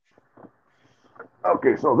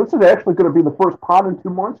Okay, so this is actually going to be the first pod in 2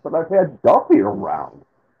 months that I've had Duffy around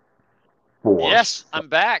for. Yes, I'm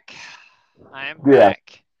back. I am Yeah,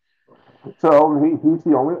 back. so he's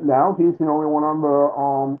the only one on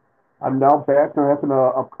the I'm now back to having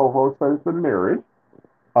a co-host that has been married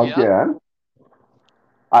Yep. again.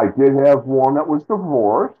 I did have one that was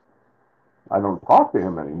divorced. I don't talk to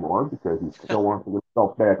him anymore because he still wants to get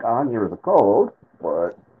himself back on here as a co-host,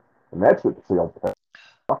 but and that's it.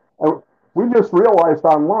 And we just realized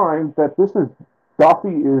online that this is Duffy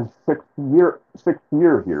is sixth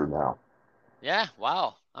year here now. Yeah.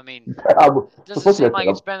 Wow. I mean, I was it doesn't looking seem at like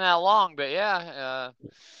that. it's been that long, but yeah,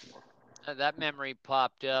 that memory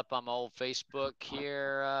popped up on my old Facebook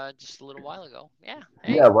here just a little while ago. Yeah.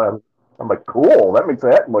 Yeah, Hey. well, I'm like, cool. That makes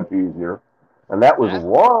that much easier. And that was Yeah.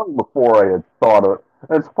 long before I had thought of.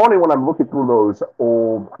 And it's funny when I'm looking through those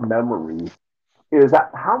old memories. Is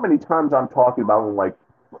that how many times I'm talking about in like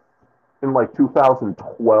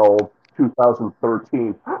 2012,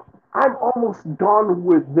 2013. I'm almost done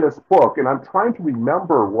with this book, and I'm trying to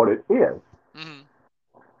remember what it is. Hmm.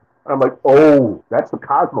 I'm like, oh, that's the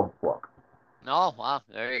Cosmos book. No. Wow.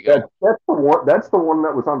 There you go. That's the one. That's the one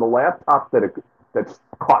that was on the laptop that's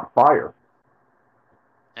caught fire.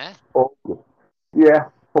 Yeah. Oh, yeah.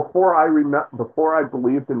 Before I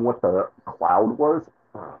believed in what the cloud was.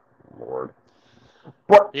 Oh, Lord.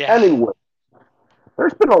 But Yeah. anyway,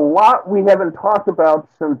 there's been a lot we haven't talked about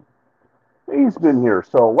since he's been here.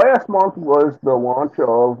 So last month was the launch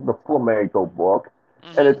of the Flamenco book,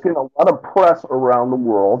 and Hmm. it's getting a lot of press around the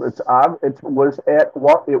world. It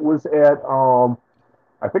was at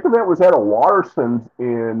I think that was at a Waterson's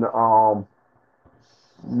in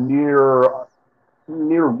near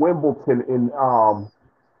near Wimbledon in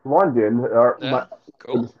London. Yeah.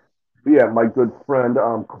 Cool. Yeah, my good friend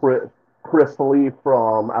Chris Lee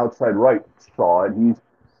from Outside Right saw it.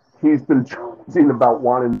 He's been joking about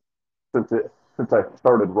wanting since I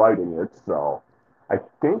started writing it. So I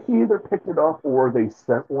think he either picked it up or they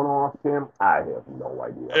sent one off to him. I have no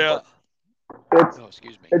idea, Yeah. but it's Oh,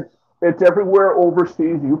 excuse me. it's it's everywhere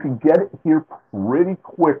overseas. You can get it here pretty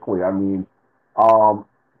quickly. I mean, um,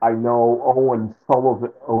 I know Owen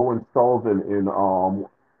Sullivan in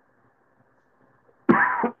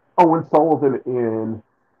Owen Sullivan in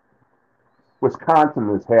Wisconsin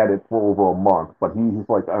has had it for over a month, but he's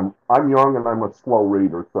like, I'm young and I'm a slow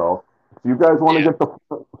reader, so if you guys want to Yeah. get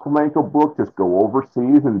the flamenco book, just go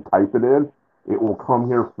overseas and type it in. It will come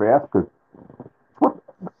here fast because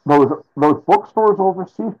those bookstores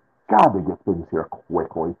overseas, God, they get things here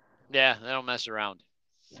quickly. Yeah. They don't mess around.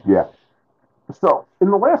 Yeah. So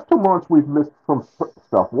in the last 2 months, we've missed some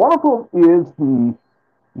stuff. One of them is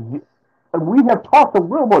and we have talked a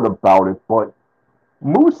little bit about it, but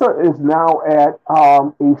Musa is now at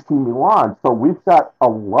AC Milan, so we've got a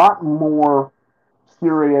lot more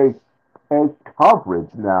Serie A coverage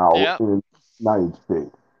now Yeah. in the United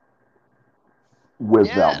States with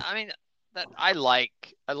Yeah. them. I mean, that I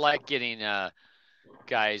like getting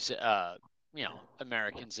guys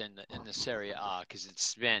Americans in the Serie A because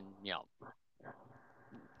it's been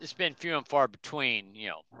it's been few and far between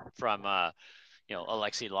from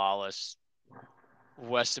Alexi Lawless,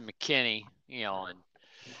 Weston McKinney, and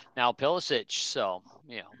now Pulisic. So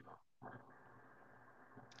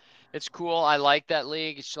it's cool. I like that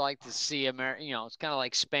league. It's like to see it's kind of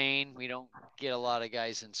like Spain. We don't get a lot of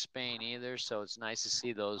guys in Spain either, so it's nice to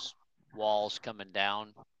see those walls coming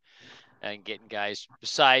down and getting guys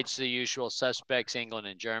besides the usual suspects, England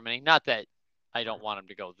and Germany. Not that I don't want them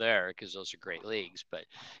to go there because those are great leagues, but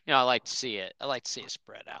I like to see it. I like to see it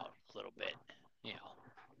spread out a little bit. You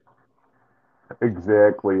know.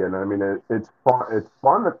 Exactly, and I mean it's fun. It's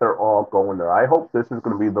fun that they're all going there. I hope this is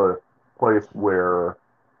going to be the place where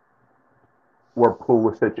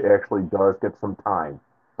Pulisic actually does get some time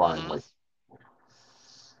Hmm. finally.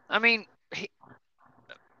 I mean,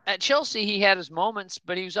 at Chelsea he had his moments,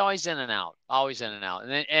 but he was always in and out, always in and out.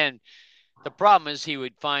 And the problem is he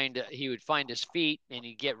would find his feet and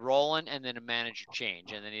he'd get rolling, and then a manager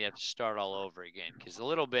change, and then he'd have to start all over again because a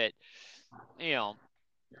little bit, you know,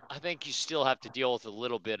 I think you still have to deal with a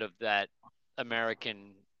little bit of that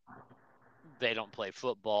American. They don't play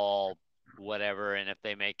football, whatever. And if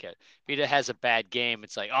they make it, if he has a bad game,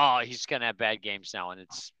 it's like, oh, he's gonna have bad games now, and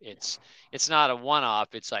it's not a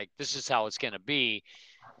one-off. It's like this is how it's gonna be.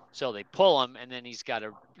 So they pull him, and then he's got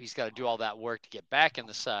to do all that work to get back in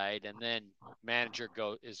the side, and then manager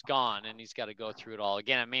is gone, and he's got to go through it all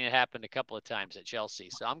again. I mean, it happened a couple of times at Chelsea,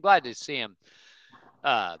 so I'm glad to see him.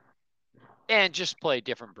 Uh, and just play a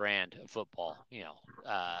different brand of football.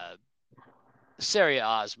 Serie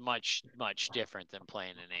A is much much different than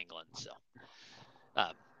playing in England. So,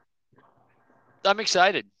 um, I'm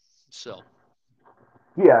excited. So,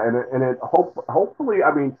 Yeah, hopefully,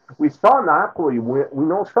 I mean, we saw Napoli win. We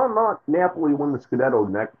know saw not Napoli win the Scudetto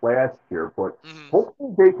next last year, but mhm.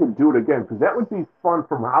 hopefully they can do it again because that would be fun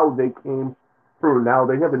from how they came through. Now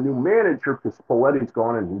they have a new manager because Spalletti's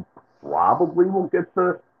gone, and he probably will get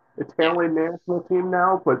the Yeah, Italian national team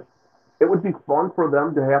now. But it would be fun for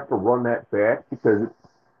them to have to run that back because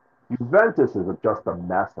Juventus is just a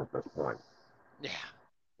mess at this point. yeah.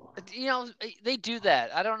 They do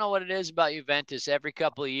that. I don't know what it is about Juventus. Every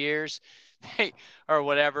couple of years, they or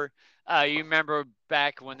whatever. You remember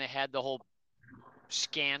back when they had the whole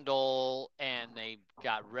scandal and they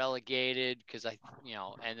got relegated because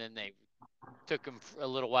and then they took them a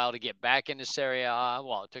little while to get back into Serie A.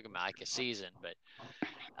 Well, it took them like a season, but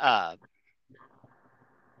uh,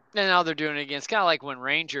 and now they're doing it again. It's kind of like when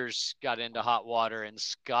Rangers got into hot water in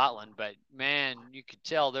Scotland, but man, you could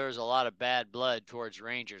tell there was a lot of bad blood towards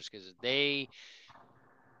Rangers because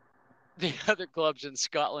the other clubs in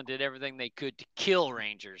Scotland did everything they could to kill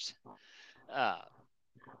Rangers. Uh,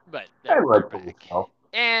 but And they're rightfully back, so.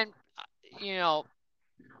 and you know,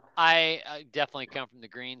 I definitely come from the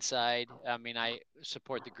green side. I mean, I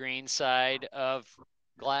support the green side of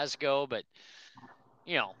Glasgow, but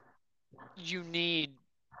you know, you need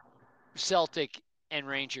Celtic and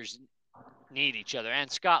Rangers need each other,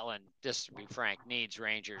 and Scotland, just to be frank, needs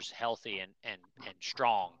Rangers healthy and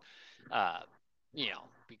strong. Uh,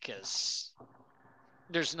 because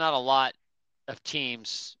there's not a lot of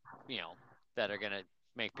teams, that are gonna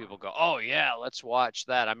make people go, "Oh yeah, let's watch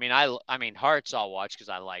that." I mean, Hearts I'll watch because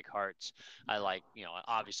I like Hearts. I like,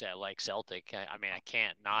 obviously I like Celtic. I mean, I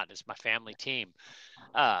can't not. It's my family team.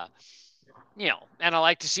 Uh, and I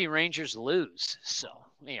like to see Rangers lose. So,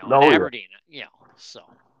 and Oh yeah. Aberdeen. So.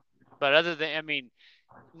 But other than, I mean,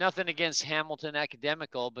 nothing against Hamilton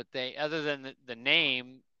Academical, but other than the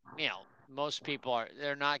name, most people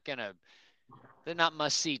they're not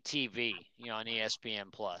must see TV, on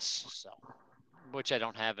ESPN Plus. So, which I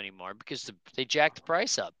don't have anymore because they jacked the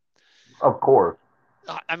price up. Of course.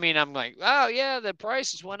 I mean, I'm like, oh yeah, the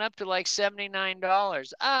prices went up to like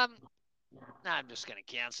 $79. I'm just gonna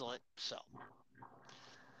cancel it. So,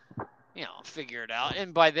 figure it out.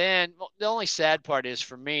 And by then, well, the only sad part is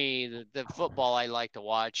for me, the football I like to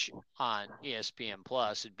watch on ESPN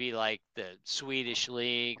Plus would be like the Swedish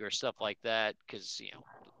league or stuff like that, because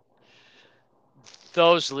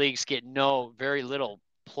those leagues get very little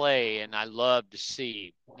play, and I love to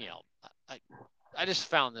see. I I just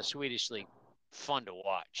found the Swedish league fun to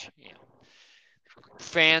watch.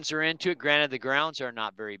 Fans are into it. Granted, the grounds are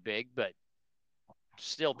not very big, but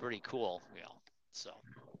still pretty cool. So.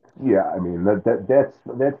 Yeah, I mean that's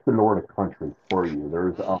the Nordic countries for you.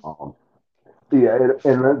 There's Mm, yeah,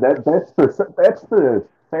 and that's the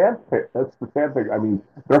sad thing. That's the sad thing. I mean,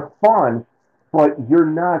 they're fun, but you're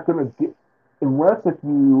not gonna get unless if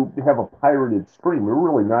you have a pirated stream. You're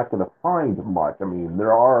really not gonna find much. I mean,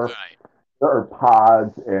 right. there are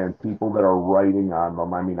pods and people that are writing on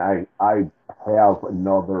them. I mean, I have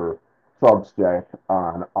another subject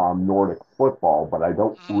on Nordic football, but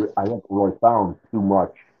Mm, I haven't really found too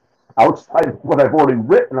much outside of what I've already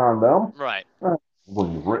written on them. right.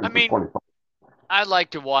 When you've I written for mean, 25 I'd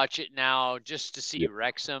like to watch it now just to see years.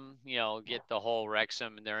 Wrexham, get the whole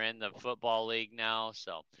Wrexham, and they're in the football league now.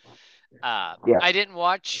 So, Yeah, I didn't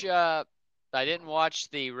watch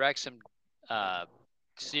the Wrexham uh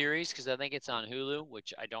series because I think it's on Hulu,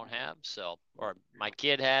 which I don't have. So, or my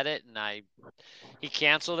kid had it, and he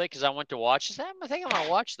canceled it because I went to watch it. I think I'm gonna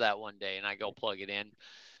watch that one day, and I go plug it in.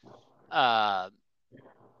 Uh,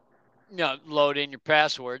 load in your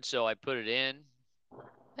password, so I put it in.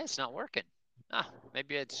 Hey, it's not working.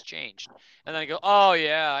 Maybe it's changed. And then I go, oh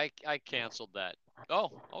yeah, I canceled that.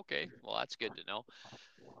 Oh, okay. Well, that's good to know.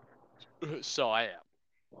 So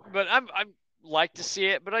but I'm like to see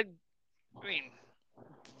it, but I mean,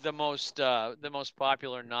 the most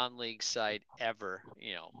popular non-league site ever,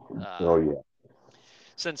 oh yeah.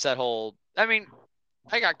 since that whole. I mean,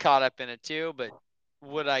 I got caught up in it too, but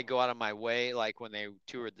would I go out of my way like when they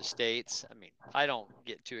toured the states? I mean, I don't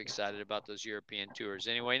get too excited about those European tours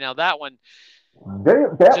anyway. Now that one,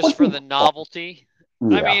 That just would for be the fun. novelty.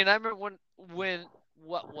 I Yeah. mean, I remember when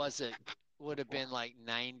what was it? Would have been like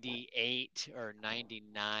 98 or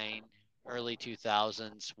 99, early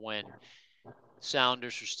 2000s when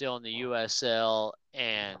Sounders were still in the USL,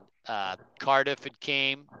 and Cardiff had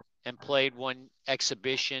came and played one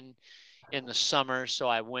exhibition in the summer, so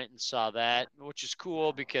I went and saw that, which is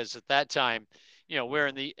cool because at that time, we're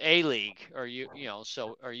in the A League or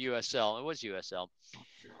USL. It was USL,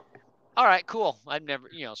 all right, cool. I've never,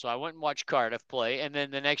 so I went and watched Cardiff play, and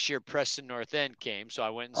then the next year Preston North End came, so I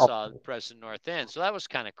went and Oh, saw Preston North End. So that was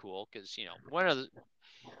kind of cool because one of the,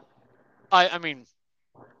 I mean,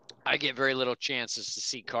 I get very little chances to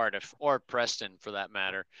see Cardiff or Preston for that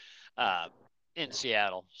matter, uh, in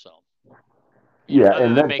Seattle. So yeah, other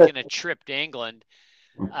and than then making a trip to England,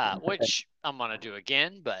 which I'm gonna do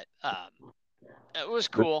again, but it was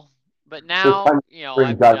this, cool. But this now, time bring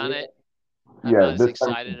I've done Diane. it. I'm Yeah, not as this time,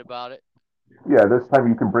 excited about it. this time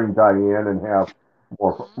you can bring Diane and have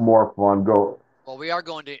Hmm. more fun. Go. Well, we are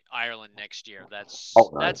going to Ireland next year. Oh,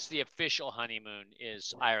 That's nice, the official honeymoon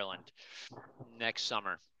is Ireland next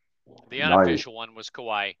summer. The nice. unofficial one was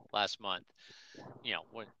Kauai last month.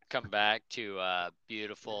 Would come back to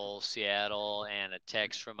beautiful Seattle and a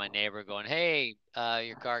text from my neighbor going, "Hey,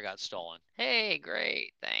 your car got stolen." Hey,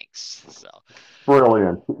 great, thanks. So,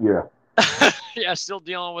 Brilliant. Yeah. yeah, still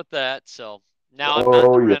dealing with that. So now I'm not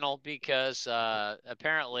in Oh, the yeah. rental because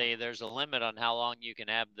apparently there's a limit on how long you can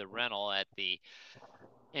have the rental at the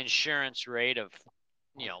insurance rate of,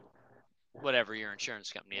 you know, whatever your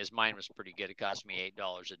insurance company is. Mine was pretty good. It cost me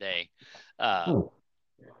 $8 a day. Uh, Hmm.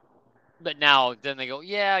 but now then they go,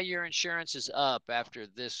 yeah, your insurance is up after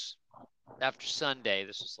Sunday.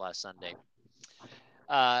 This was last Sunday.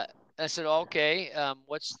 Uh, I said, okay,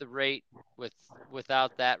 what's the rate with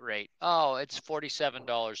without that rate? Oh, it's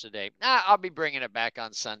 $47 a day. I'll be bringing it back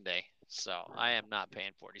on Sunday. So I am not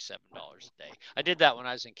paying $47 a day. I did that when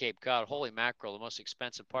I was in Cape Cod. Holy mackerel! The most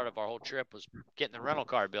expensive part of our whole trip was getting the rental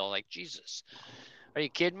car bill. Like Jesus, are you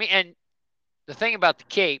kidding me? And the thing about the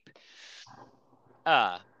Cape,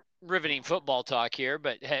 uh, riveting football talk here,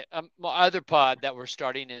 but hey, my other pod that we're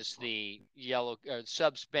starting is the yellow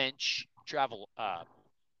subs bench travel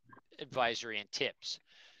advisory and tips.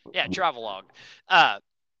 Yeah, travelogue. Uh,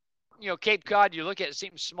 Cape Cod, you look at it,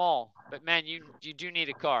 seems small, but man, you do need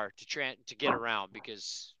a car to get around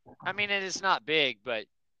because I mean it is not big, but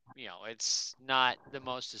it's not the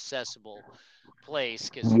most accessible place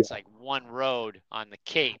because Yeah, it's like one road on the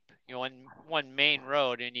Cape, one main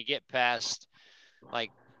road, and you get past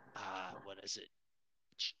like what is it,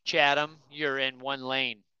 Chatham, you're in one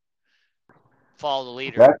lane. Follow the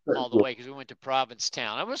leader that's all the yeah. way because we went to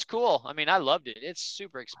Provincetown. It was cool. I mean, I loved it. It's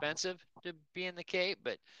super expensive to be in the Cape,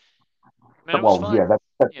 but man, it was Well, yeah, fun.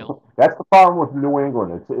 that's You know, that's the problem with New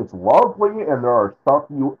England. It's lovely, and there are stuff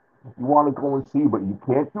you want to go and see, but you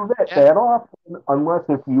can't do yeah, that often unless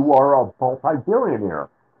if you are a multi-billionaire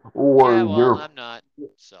yeah. or Well, you're I'm not.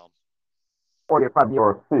 So or you're from New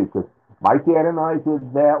York City. Because my dad and I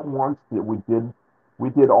did that once. That we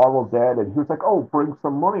did all of that, and he was like, "Oh, bring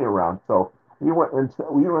some money around." So we went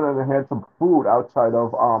and had some food outside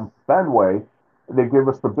of Fenway. They gave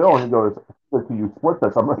us the bill, and yeah, he goes, "Can you split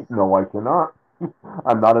this?" I'm like, "No, I cannot.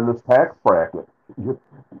 I'm not in this tax bracket. You-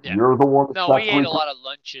 yeah. You're the one No, we that's ate a repaying." lot of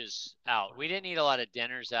lunches out. We didn't eat a lot of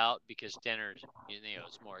dinners out because dinner,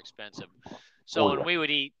 is more expensive. So Oh when yeah. we would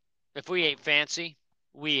eat, if we ate fancy,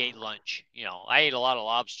 we ate lunch. I ate a lot of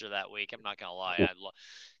lobster that week. I'm not gonna lie,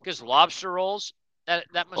 because lobster rolls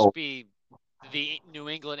that must Oh, be the New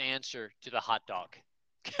England answer to the hot dog,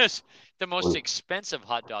 because the most oh, expensive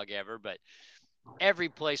hot dog ever. But every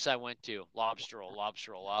place I went to, lobster roll,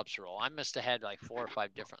 lobster roll, lobster roll. I must have had like four or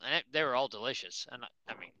five different, and they were all delicious. And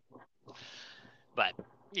I mean, but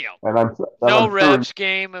you know, and no I'm sure. Revs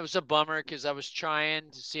game. It was a bummer because I was trying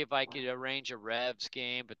to see if I could arrange a Revs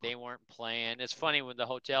game, but they weren't playing. It's funny when the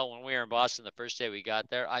hotel when we were in Boston the first day we got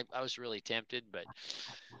there, I was really tempted, but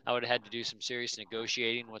I would have had to do some serious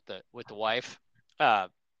negotiating with the wife. Uh,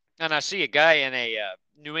 and I see a guy in a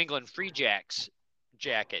New England Free Jacks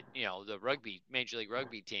jacket, the rugby Major League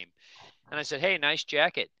Rugby team, and I said, "Hey, nice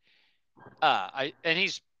jacket." And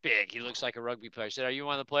he's big. He looks like a rugby player. I said, "Are you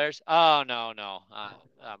one of the players?" "Oh, no, no.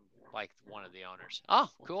 I'm like one of the owners." "Oh,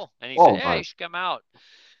 cool." And he said, Oh, "Yeah, nice. you should come out.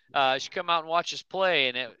 You should come out and watch us play."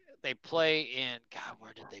 And they play in God.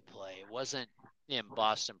 Where did they play? It wasn't in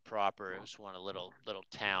Boston proper. It was one a little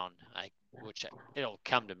town. It'll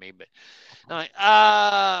come to me, but I'm like,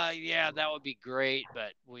 yeah, that would be great,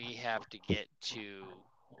 but we have to get to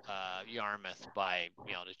Yarmouth by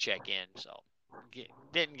to check in, so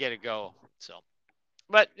didn't get to go. So,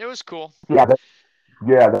 but it was cool. Yeah,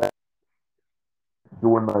 yeah,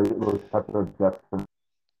 doing those types of depth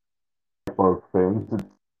of things.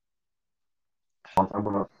 I'm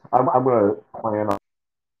gonna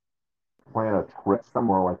plan a trip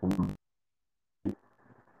somewhere like in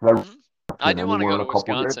I Hmm. I been do want to anywhere go in to a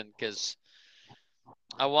couple of years. Wisconsin because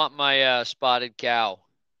I want my spotted cow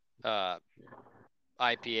uh,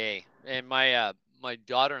 IPA, and my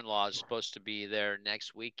daughter-in-law is supposed to be there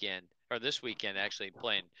next weekend or this weekend actually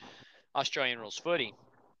playing Australian rules footy.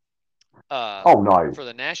 uh, Oh, nice. for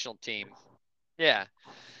the national team. Yeah.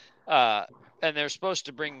 Uh, and they're supposed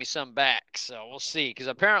to bring me some back, so we'll see. Because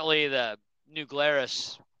apparently the new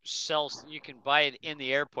Glarus sells, you can buy it in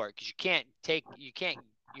the airport because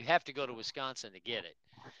you have to go to Wisconsin to get it.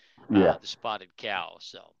 Yeah. The spotted cow.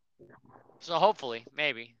 So hopefully,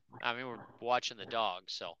 maybe. I mean, we're watching the dog,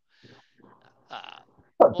 so uh,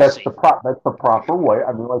 But we'll see. that's the proper way.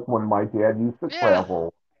 I mean, like when my dad used to Yeah,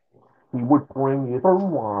 travel, he would bring either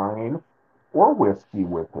wine or whiskey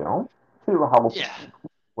with him to help yeah,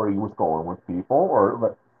 where he was going with people,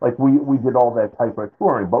 or like we did all that type of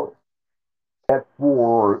touring. But that's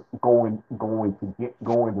for going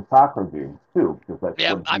to soccer games too, because that's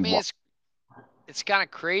yeah. what I he mean, was. it's kind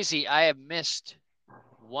of crazy. I have missed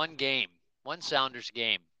one game, one Sounders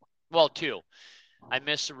game. Well, two. I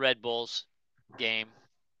missed the Red Bulls game,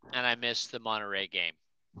 and I missed the Monterey game.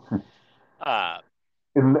 Uh,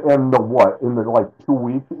 In the what? In the like 2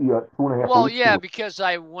 weeks, yeah, 2.5 well, weeks. yeah, because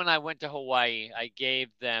I when I went to Hawaii, I gave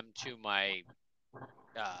them to my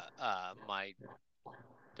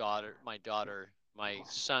my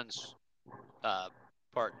son's uh,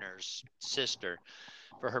 partner's sister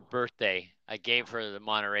for her birthday. I gave her the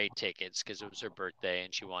Monterey tickets because it was her birthday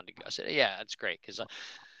and she wanted to go. I said, "Yeah, that's great." Because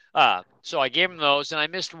so I gave them those, and I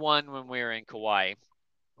missed one when we were in Kauai,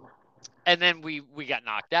 and then we got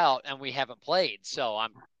knocked out, and we haven't played. So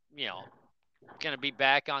I'm you know gonna be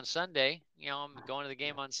back on Sunday. I'm going to the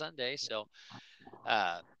game on Sunday. So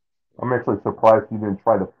uh, I'm actually surprised you didn't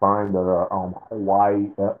try to find a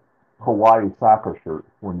Hawaii soccer shirt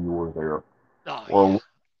when you were there. oh yeah. Or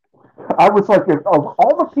I was like, of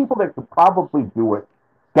all the people that could probably do it,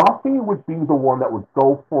 Duffy would be the one that would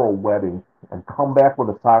go for a wedding and come back with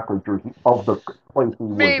a soccer jersey of the place he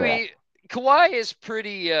was at. Maybe Kauai is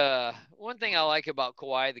pretty one thing I like about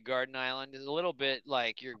Kauai, the Garden Island, is a little bit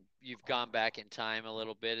like you've gone back in time a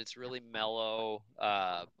little bit. It's really mellow.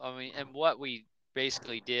 I mean, and what we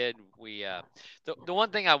basically did, the one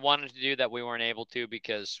thing I wanted to do that we weren't able to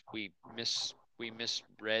because we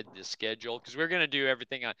misread the schedule because we're gonna do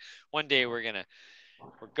everything on one day we're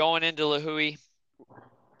going into Lahui,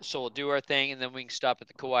 so we'll do our thing, and then we can stop at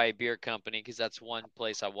the Kauai Beer Company because that's one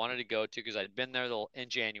place I wanted to go to because I'd been there in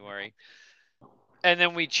January. And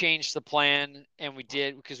then we changed the plan, and we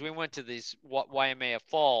did because we went to these Waimea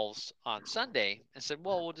Falls on Sunday and said,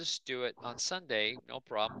 well, we'll just do it on Sunday, no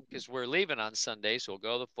problem, because we're leaving on Sunday. So we'll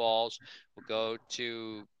go to the falls, we'll go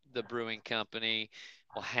to the brewing company,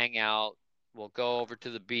 we'll hang out, we'll go over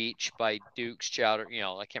to the beach by Duke's Chowder.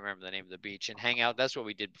 I can't remember the name of the beach, and hang out. That's what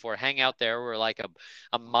we did before. Hang out there. We're like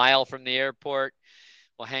a mile from the airport.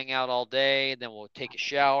 We'll hang out all day, and then we'll take a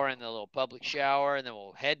shower in the little public shower, and then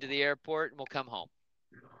we'll head to the airport and we'll come home.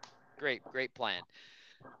 Great plan.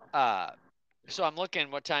 Uh, so I'm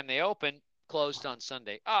looking what time they open. Closed on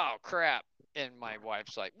Sunday. Oh crap! And my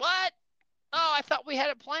wife's like, "What? Oh, I thought we had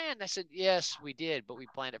it planned." I said, "Yes, we did, but we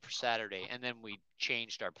planned it for Saturday, and then we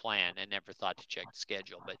changed our plan and never thought to check the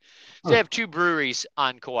schedule." But so they have two breweries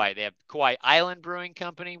on Kauai. They have Kauai Island Brewing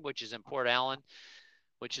Company, which is in Port Allen,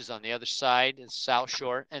 which is on the other side, the South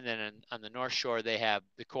Shore, and then on the North Shore they have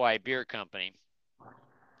the Kauai Beer Company.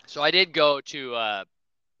 So I did go to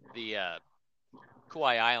the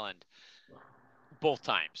Kauai Island both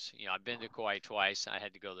times. I've been to Kauai twice. I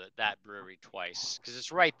had to go to that brewery twice because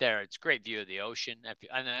it's right there. It's a great view of the ocean.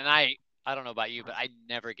 And I don't know about you, but I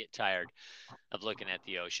never get tired of looking at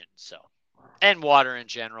the ocean. So, and water in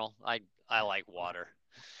general. I like water.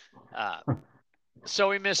 Uh, so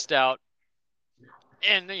we missed out.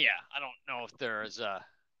 And yeah, I don't know if there is a,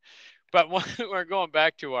 but when we're going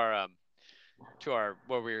back to our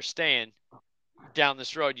where we were staying down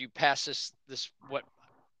this road. You pass this what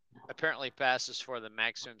apparently passes for the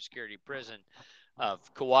maximum security prison of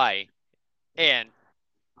Kauai, and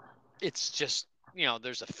it's just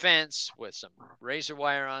there's a fence with some razor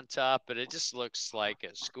wire on top, but it just looks like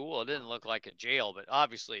a school. It didn't look like a jail, but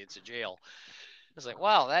obviously it's a jail. I was like,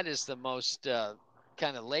 wow, that is the most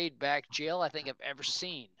kind of laid back jail I think I've ever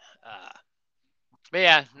seen. Uh, but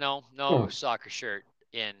yeah, no soccer shirt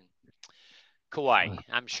in Kauai.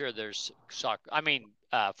 I'm sure there's soccer. I mean,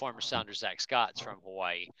 former Sounder Zach Scott's from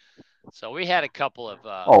Hawaii, so we had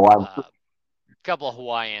Oh, I'm couple of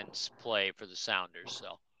Hawaiians play for the Sounders.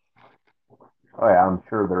 So oh, yeah, I'm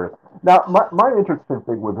sure there is. Now, my interesting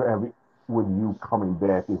thing with you coming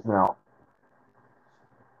back is now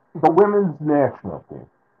the women's national team.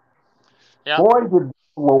 yep, Boy, did it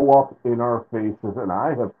blow up in our faces, and I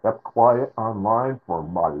have kept quiet online for a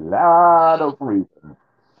lot of reasons.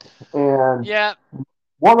 And yeah,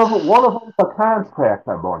 one of them's a contract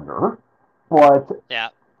I'm under, but yeah.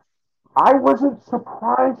 I wasn't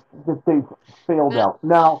surprised that they failed No, out.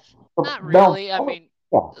 Now, Not Now, really. I mean,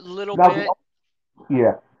 yeah. a little Now bit. the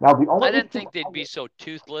yeah. Now the I only didn't issue, think they'd be so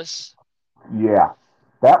toothless. yeah,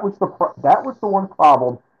 that was the one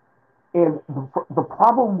problem, and the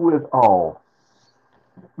problem with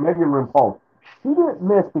Megan Rimpol, she didn't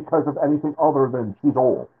miss because of anything other than she's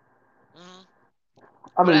old. Hmm.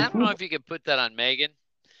 I But mean, I don't know if you could put that on Megan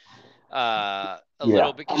a yeah.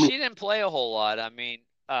 little bit because she didn't play a whole lot. I mean,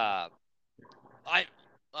 I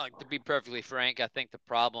to be perfectly frank, I think the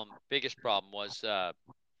biggest problem was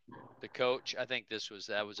the coach. I think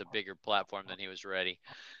that was a bigger platform than he was ready.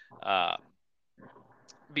 Um,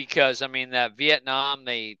 because I mean that Vietnam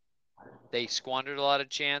they squandered a lot of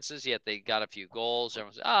chances, yet they got a few goals.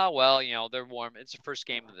 Everyone's oh well, they're warm. It's the first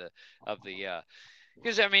game of the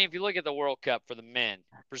because I mean if you look at the World Cup for the men,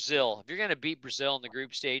 Brazil, if you're going to beat Brazil in the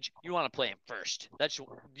group stage, you want to play them first. That's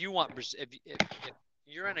you want Brazil if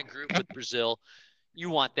you're in a group with Brazil, you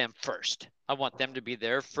want them first. I want them to be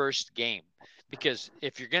their first game because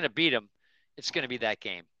if you're going to beat them, it's going to be that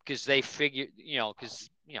game because they figure, because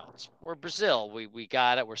we're Brazil, we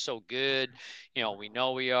got it, we're so good, we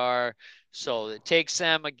know we are. So it takes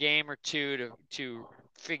them a game or two to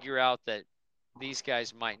figure out that these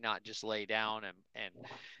guys might not just lay down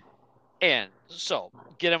and so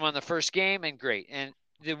get them on the first game and great. And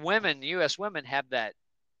the U.S. women have that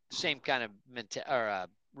same kind of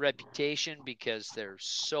reputation because they're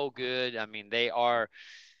so good. I mean, they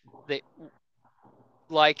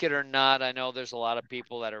like it or not. I know there's a lot of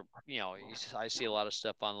people that are, I see a lot of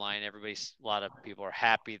stuff online. A lot of people are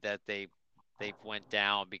happy that they've went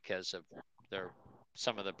down because of their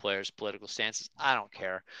some of the players' political stances. I don't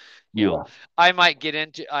care. You know, Yeah. I might get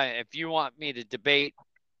into if you want me to debate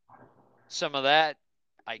some of that,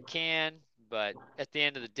 I can, but at the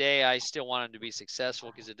end of the day, I still want them to be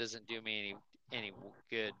successful because it doesn't do me any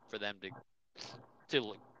good for them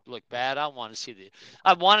to look bad. I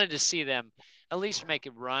wanted to see them at least make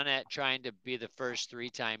a run at trying to be the first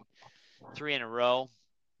three in a row,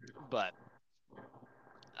 but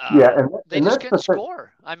Yeah, they and just that's the couldn't thing.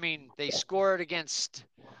 score. I mean, they scored against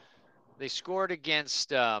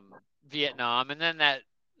Vietnam, and then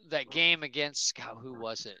that game against God, who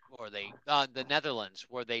was it? Or the Netherlands,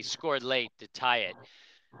 where they scored late to tie it,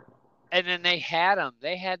 and then they had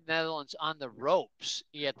Netherlands on the ropes,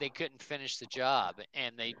 yet they couldn't finish the job,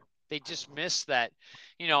 and they just missed that,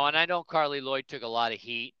 And I know Carly Lloyd took a lot of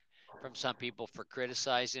heat from some people for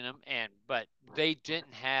criticizing him, but they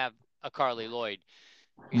didn't have a Carly Lloyd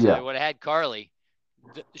because if they Yeah, would have had Carly,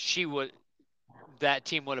 she would that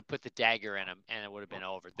team would have put the dagger in them and it would have been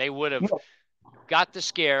over. They would have yeah, got the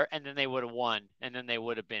scare and then they would have won and then they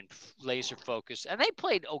would have been laser focused and they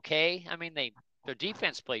played okay. I mean their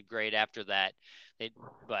defense played great after that. They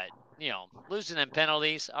but losing them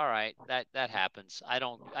penalties, all right, that happens. I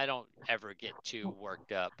don't ever get too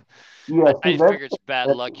worked up. yeah. I figure it's bad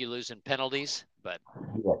That's luck you lose in penalties, but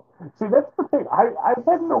yeah. See, that's the thing. I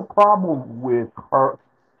had no problem with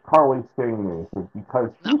Carly staying there because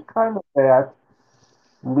no. she's kind of that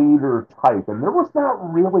leader type, and there was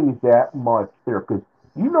not really that much there because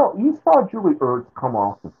you saw Julie Ertz come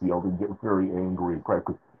off the field and get very angry, right?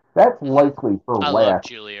 Because that's Hmm. likely her I love last.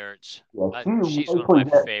 Julie Ertz. Yeah, she She's one of likely my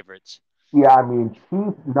that. favorites. Yeah, I mean,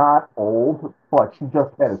 she's not old, but she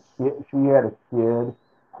just had a kid. She had a kid.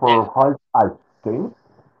 Her Yeah. husband, I think,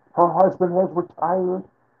 her husband has retired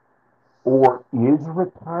or is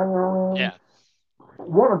retiring. Yeah.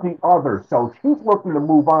 One of the others. So she's looking to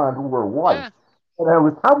move on to her life. Yeah. And it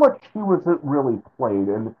was how much she was really played.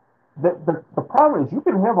 And the problem is you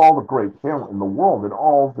can have all the great talent in the world and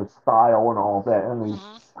all the style and all that.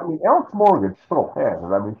 Hmm. I mean, Alex Morgan still has it.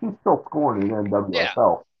 I mean, she's still scoring in the Yeah.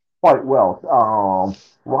 NWSL quite well.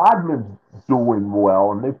 Rodman's doing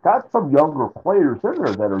well, and they've got some younger players in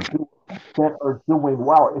there that are doing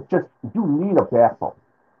well. It's just you need a backbone.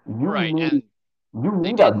 You Right. need And you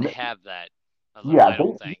they need didn't a have that. yeah. I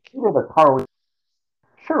don't They think. needed a Carly.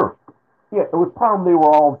 Sure, yeah, it was probably they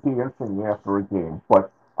were all dancing after a game,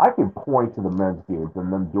 but I can point to the men's games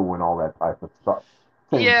and them doing all that type of stuff.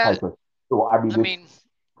 Same Yeah. type of. So I I mean, it's mean,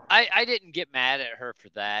 I didn't get mad at her for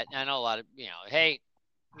that. I know a lot of hey,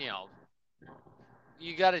 you know,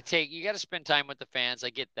 you got to spend time with the fans. I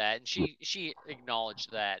get that, and she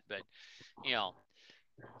acknowledged that. But you know,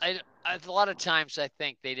 a lot of times I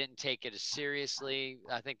think they didn't take it as seriously.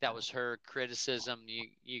 I think that was her criticism.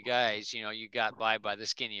 You guys, you got by the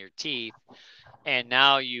skin of your teeth, and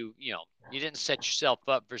now you didn't set yourself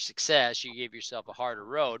up for success. You gave yourself a harder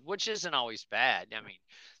road, which isn't always bad. I mean,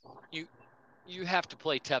 you you have to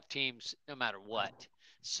play tough teams no matter what.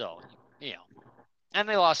 So, you know, and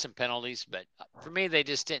they lost some penalties, but for me, they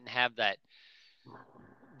just didn't have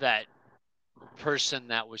that person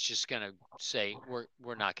that was just going to say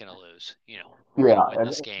we're not going to lose. We're going to Yeah, win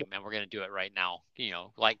this game and we're going to do it right now.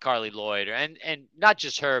 Like Carly Lloyd and not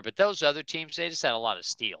just her, but those other teams, they just had a lot of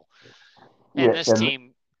steel. And yeah, this and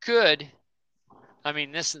team could. I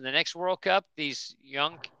mean, this in the next World Cup, these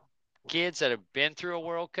young kids that have been through a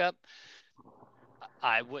World Cup,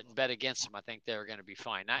 I wouldn't bet against them. I think they're going to be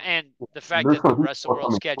fine. And the fact there's that the going to be rest of the more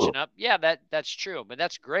world's coming catching through. up, yeah, that's true. But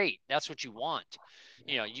that's great. That's what you want.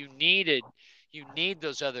 You need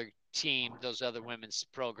those other those other women's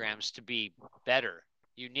programs to be better.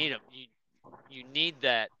 You need them. You need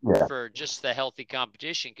that Yeah, for just the healthy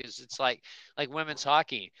competition because it's like women's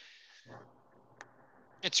hockey.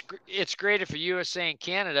 It's great for USA and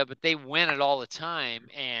Canada, but they win it all the time,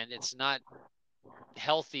 and it's not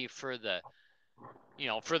healthy for the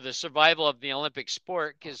survival of the Olympic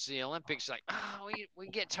sport because the Olympics like we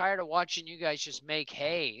get tired of watching you guys just make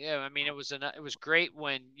hay. Yeah, I mean it was great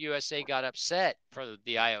when USA got upset for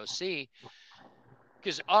the IOC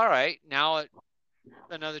because all right now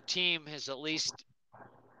another team has at least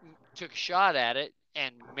took a shot at it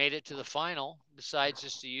and made it to the final besides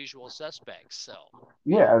just the usual suspects. So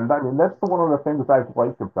you yeah, know and I mean that's one of the things I've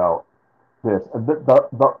liked about this.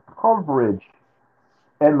 The coverage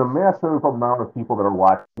and the massive amount of people that are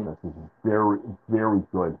watching this is very, very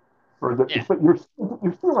good. yeah. But you're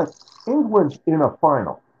still like England's in a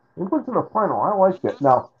final. England's in a final. I like that. Mm-hmm.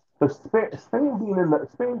 Now, Spain being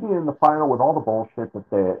in the final with all the bullshit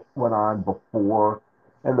that went on before,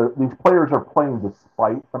 and these players are playing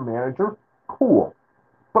despite the manager. Cool.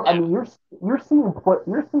 But I Yeah. mean, you're seeing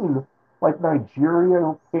like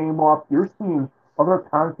Nigeria came up. You're seeing other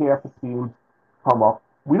CONCACAF teams come up.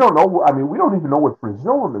 We don't know. I mean, we don't even know what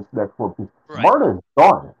Brazil in this next one because Right. Marta is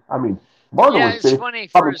done. I mean, Marta Yeah, was it's basically funny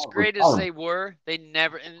for coming as out of great as retirement. they were, they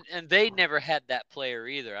never and they never had that player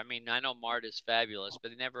either. I mean, I know Marta's fabulous, but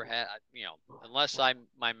they never had, unless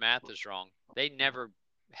my math is wrong, they never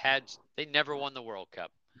they never won the World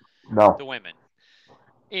Cup, No. the women.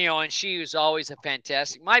 And she was always a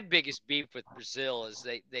fantastic. My biggest beef with Brazil is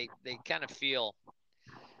they kind of feel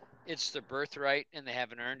it's their birthright and they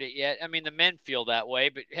haven't earned it yet. I mean, the men feel that way,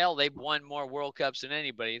 but hell, they've won more World Cups than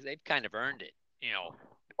anybody. They've kind of earned it, you know.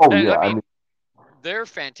 Oh I yeah. I mean, mean, they're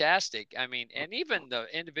fantastic. I mean, and even the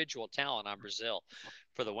individual talent on Brazil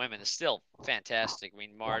for the women is still fantastic. I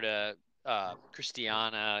mean, Marta,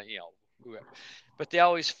 Christiana, whoever. But they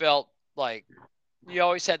always felt like you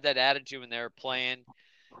always had that attitude when they were playing,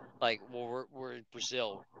 like, well, we're in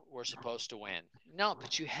Brazil, we're supposed to win. No,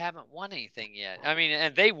 but you haven't won anything yet. I mean,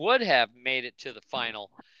 and they would have made it to the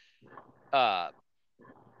final uh,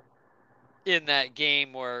 in that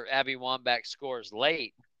game where Abby Wambach scores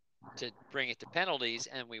late to bring it to penalties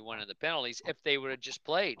and we won in the penalties if they would have just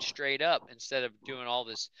played straight up instead of doing all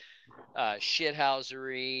this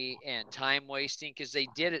shithousery and time wasting because they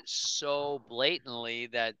did it so blatantly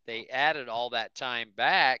that they added all that time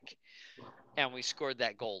back and we scored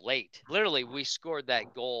that goal late. Literally, we scored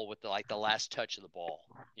that goal with the last touch of the ball.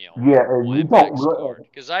 yeah, and you Wambach don't scored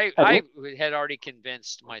because and I had already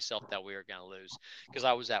convinced myself that we were going to lose because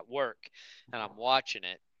I was at work and I'm watching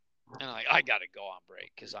it and I'm like, I got to go on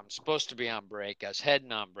break because I'm supposed to be on break. I was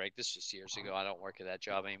heading on break. This was years ago. I don't work at that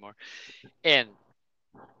job anymore. And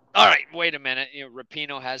all right, wait a minute.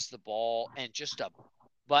 Rapinoe has the ball and just a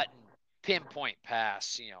button pinpoint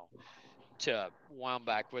pass, to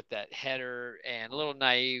Wambach with that header and a little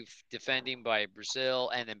naive defending by Brazil.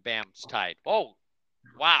 And then bam, it's tied. Oh,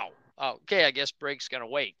 wow. Okay, I guess break's going to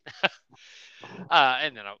wait.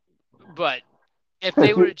 And then, but if yeah,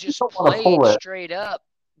 they see, would have you just don't want to pull played that. straight up,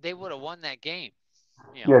 they would have won that game,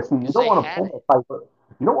 Yeah, see, you because don't they want to had pull it. that type of.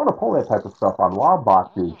 You don't want to pull that type of stuff on law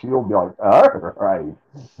boxes. Mm-mm. You'll be like, all right,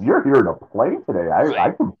 you're here to play today. I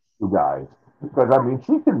Right. can beat you guys because I mean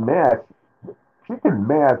she can match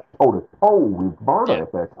toe to toe with Marta Yeah.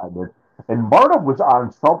 at that time. And Marta was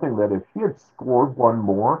on something that if she had scored one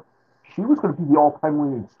more, she was going to be the all-time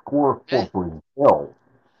leading scorer for Yeah. Brazil,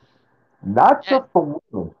 not Yeah. just the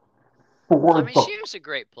women, I for mean, the she was a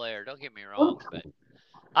great player. Don't get me wrong, but country.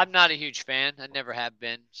 I'm not a huge fan. I never have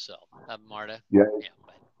been. So, Marta. Yeah, Yeah.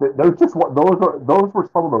 But there's just what those were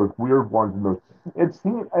some of those weird ones in those.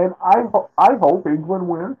 And I hope England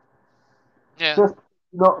wins. yeah. Just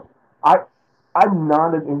I I'm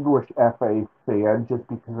not an English FA fan just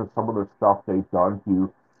because of some of the stuff they've done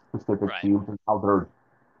to specific Right. teams and how they're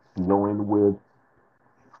dealing with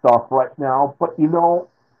stuff right now. But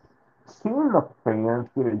seeing the fans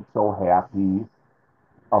getting so happy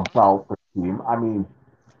Mm-hmm. about the team, I mean,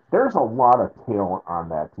 there's a lot of talent on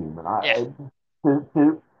that team, and Yeah.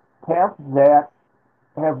 to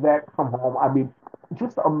have that come home. I mean,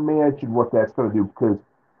 just imagine what that's going to do because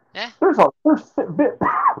Yeah. There's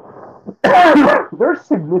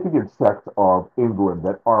significant sects of England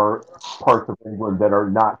that are parts of England that are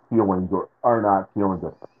not feeling good. Are not feeling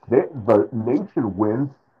good. The nation wins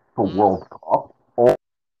the Mm-hmm. World Cup. Oh,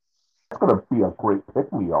 it's going to be a great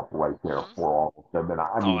pick me up right there Mm-hmm. for all of them. And I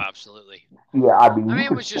Oh, mean, absolutely. yeah, I mean, I you mean, it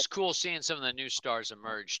could was just cool seeing some of the new stars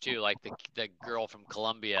emerge too, like the girl from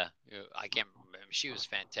Colombia. I can't remember. She was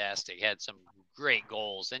fantastic. Had some great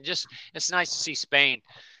goals, and just it's nice to see Spain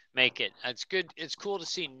make it. It's good. It's cool to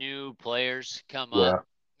see new players come up. yeah.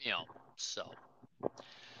 You know, so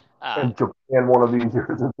uh, And Japan one of these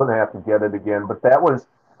years is going to have to get it again. But that was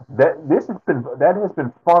that. This has been that has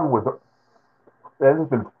been fun with that has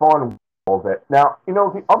been fun with all that. Now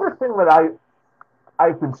the other thing that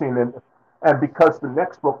I've been seeing and because the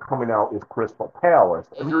next book coming out is Crystal Palace,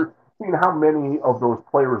 and hmm you're seeing how many of those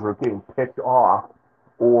players are getting picked off,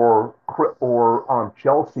 or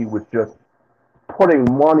Chelsea was just putting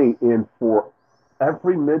money in for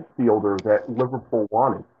every midfielder that Liverpool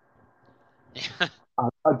wanted.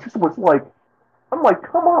 I just was like, I'm like,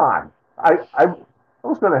 come on. I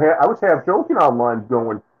was half joking online,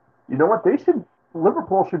 going, you know what?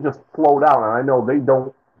 Liverpool should just float out. And I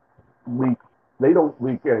know leak they don't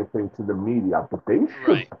leak anything to the media, but they should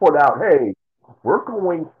right. put out, hey, we're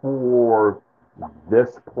going for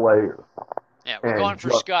this player, Yeah, we're going and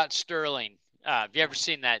for Scott Sterling. Have you ever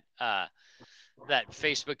seen that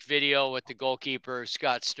Facebook video with the goalkeeper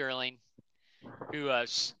Scott Sterling, who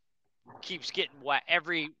keeps getting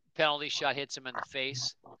every penalty shot hits him in the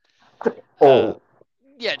face? Uh, oh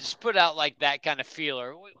yeah, just put out like that kind of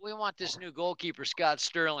feeler. We want this new goalkeeper Scott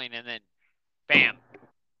Sterling, and then bam,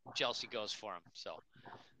 Chelsea goes for him. So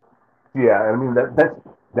yeah, I mean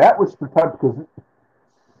that was the type because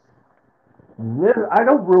I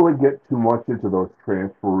don't really get too much into those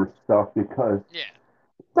transfer stuff because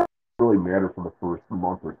yeah, really matter for the first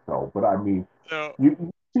month or so. But I mean, no,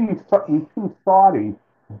 you see Saudi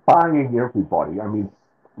buying everybody. I mean,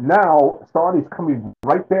 now Saudi's coming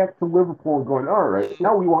right back to Liverpool and going, all right, mm-hmm.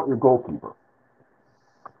 now we want your goalkeeper.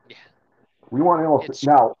 Yeah, We want Ellison. it's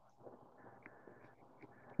Now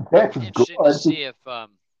it'll that's be interesting to good. see if the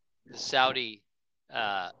Saudi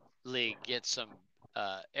uh, league gets some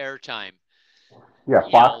airtime. Yeah,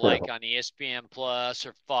 Fox. Like on ESPN Plus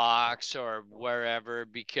or Fox or wherever,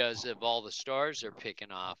 because of all the stars they're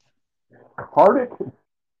picking off. Cardiff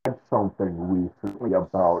had something recently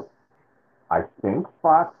about I think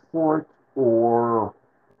Fox Sports or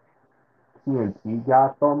TNT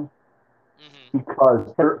got them hmm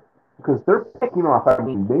because they're picking off. I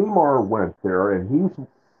mean, Neymar went there, and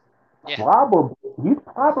Yeah,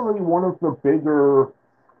 probably one of the bigger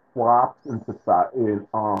flops in society in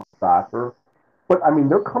soccer. But I mean,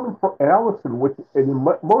 they're coming for Allison, which and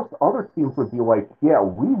most other teams would be like, yeah,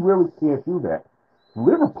 we really can't do that.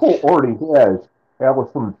 yeah, Liverpool already has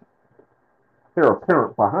Allison's heir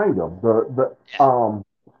apparent behind him. The yeah,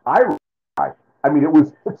 Irish guy. I mean,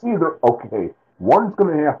 it's either okay, one's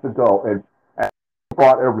going to have to go, and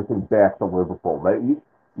brought everything back to Liverpool.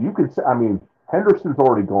 You could say, I mean, Henderson's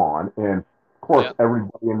already gone, and of course, yep,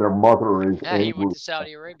 everybody and their mother is yeah. He went angry. to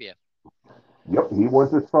Saudi Arabia. Yep, he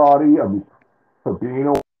went to Saudi. I mean,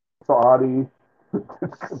 Fabinho, Saudi.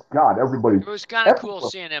 God, It was kind of cool everybody.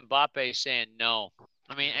 seeing Mbappe saying no.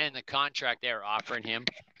 I mean, and the contract they were offering him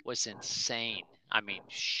was insane. I mean,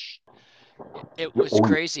 it was Oh,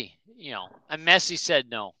 crazy. And Messi said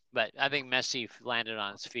no, but I think Messi landed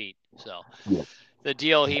on his feet. So yeah, the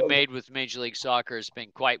deal he made with Major League Soccer has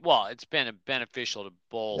been quite well. It's been beneficial to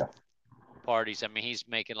both yeah. parties. I mean, he's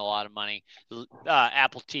making a lot of money.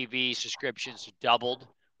 Apple TV subscriptions doubled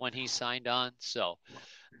when he signed on, so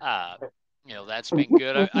uh, that's And been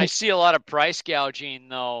good. I see a lot of price gouging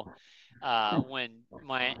though when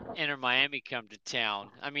my Inter Miami come to town.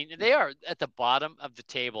 I mean, they are at the bottom of the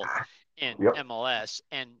table in yep. MLS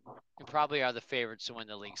and probably are the favorites to win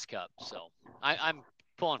the League's Cup. So I'm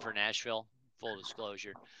pulling for Nashville. Full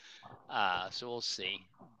disclosure. So we'll see.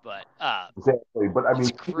 But Exactly. But I it's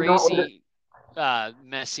mean, crazy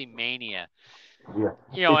Messi mania. yeah,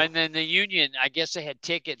 it's And then the Union, I guess they had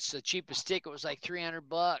tickets. The cheapest ticket was like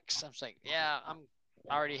 $300. I was like, yeah,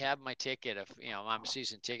 I already have my ticket. If I'm a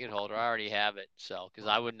season ticket holder, I already have it. So because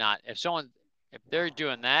I would not, if they're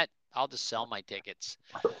doing that, I'll just sell my tickets.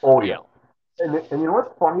 oh You yeah. know. And you know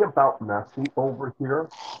what's funny about Messi over here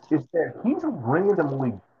is that he's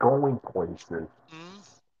randomly going places,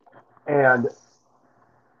 Mm, and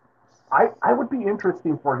I would be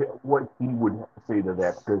interesting for him, what he would say to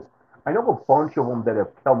that because I know a bunch of them that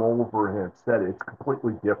have come over and have said it's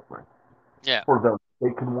completely different yeah. for them.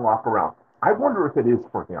 They can walk around. I wonder if it is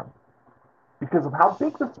for him. because of how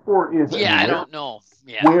big the sport is Yeah, and I where don't know.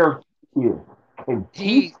 Yeah. where he is. Can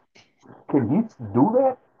he He can he do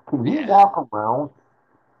that? Can he yeah. walk around?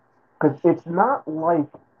 Because it's not like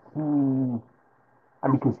he. I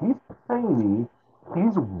mean, because he's tiny,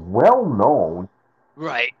 he's well known.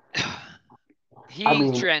 Right. I He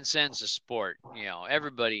mean, transcends the sport.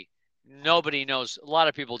 Nobody knows. A lot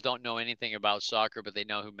of people don't know anything about soccer, but they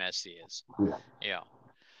know who Messi is. yeah, Yeah.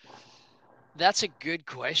 That's a good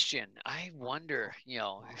question. I wonder,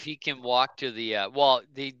 if he can walk to the well,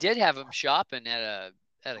 they did have him shopping at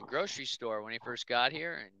a grocery store when he first got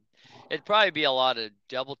here, and it'd probably be a lot of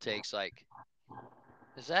double takes like,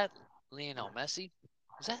 is that Lionel Messi?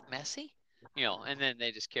 Is that Messi? And then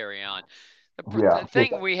they just carry on. The yeah,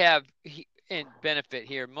 thing we have in benefit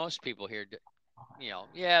here, most people here,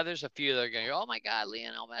 yeah, there's a few that are going, oh my God,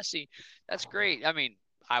 Lionel Messi, that's great. I mean,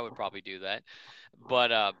 I would probably do that,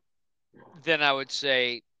 but then I would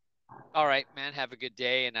say, all right, man, have a good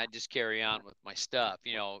day, and I just carry on with my stuff.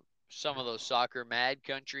 Some of those soccer mad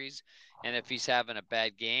countries, and if he's having a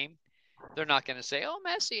bad game, they're not going to say, "Oh,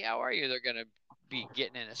 Messi, how are you?" They're going to be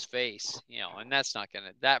getting in his face, and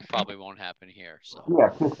that probably won't happen here. So, yeah.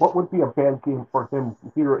 Because what would be a bad game for him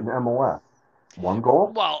here in MLS? One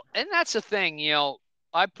goal? well, and that's the thing,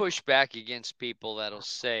 I push back against people that'll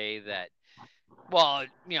say that, well,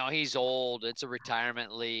 he's old. It's a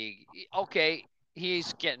retirement league. Okay,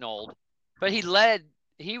 he's getting old, but he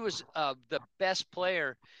was the best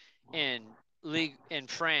player in league in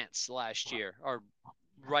France last year, or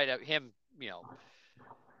right up him,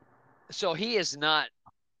 so he is not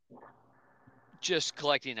just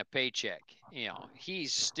collecting a paycheck.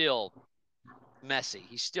 He's still Messi.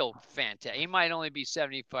 He's still fantastic. He might only be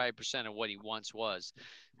 75% of what he once was,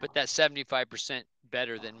 but that's 75%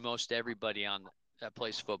 better than most everybody that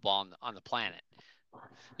plays football on the planet.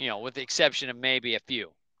 With the exception of maybe a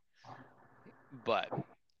few. But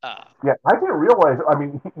uh, Yeah, I didn't realize. I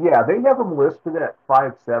mean, yeah, they have him listed at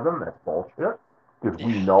 5'7". That's bullshit. Because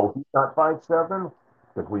we yeah, know he's not 5'7".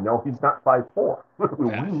 Because we know he's not 5'4".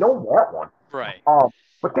 yeah, We know that one. right.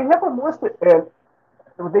 But they have him listed, and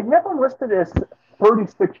they have him listed as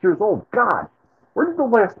 36 years old. God, where did the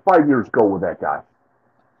last 5 years go with that guy?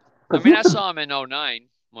 I Because mean, he I could, saw him in '09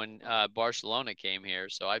 when Barcelona came here,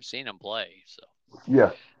 so I've seen him play. So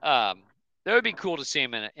yeah, that would be cool to see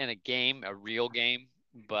him in a game, a real game.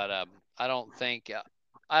 But I don't think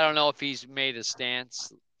I don't know if he's made a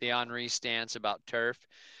stance, the Henri stance about turf.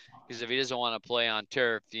 Because if he doesn't want to play on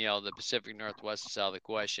turf, the Pacific Northwest is out of the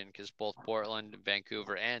question. Because both Portland,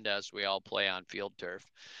 Vancouver, and us, we all play on field turf.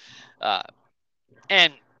 Uh,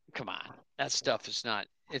 and come on, that stuff is not.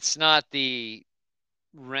 It's not the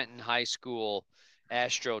Renton High School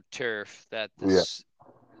AstroTurf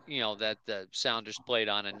yeah, that the Sounders played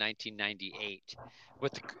on in 1998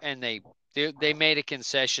 and they made a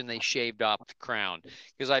concession. They shaved off the crown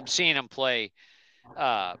because I've seen them play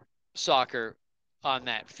uh, soccer on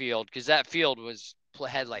that field because that field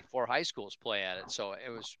had like four high schools play at it, so it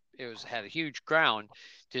was had a huge crown.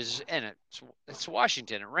 And it's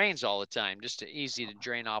Washington. It rains all the time, just easy to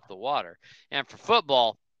drain off the water. And for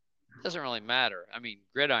football, doesn't really matter. I mean,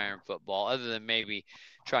 gridiron football, other than maybe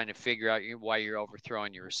trying to figure out why you're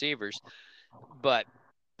overthrowing your receivers, but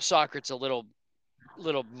soccer, it's a little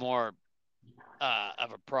more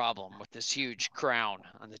of a problem with this huge crown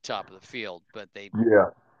on the top of the field. But yeah.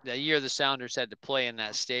 the year the Sounders had to play in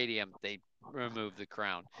that stadium, they removed the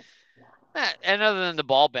crown. And other than the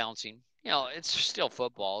ball bouncing, it's still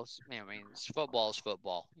football. I mean, football is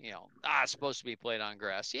football. It's supposed to be played on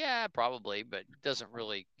grass. Yeah, probably, but it doesn't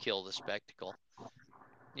really kill the spectacle.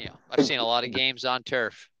 I've seen a lot of games on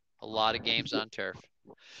turf. A lot of games on turf.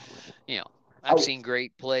 You know, I've I, seen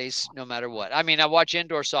great plays no matter what. I mean, I watch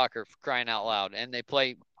indoor soccer for crying out loud, and they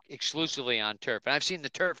play exclusively on turf. And I've seen the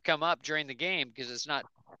turf come up during the game because it's not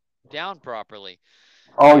down properly.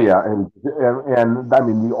 oh You know, yeah, and I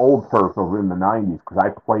mean the old turf of in the '90s because I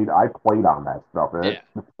played on that stuff and yeah,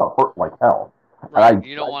 it stuff hurt like hell. And right.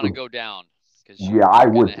 You don't want to would go down because yeah you're I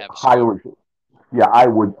not going to would have a highly score. yeah I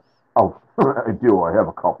would oh I do I have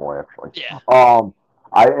a couple actually. Yeah, Um,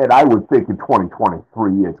 I would think in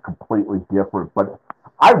 2023 it's completely different, but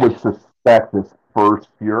I would yeah, suspect this first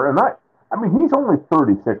year, and I mean he's only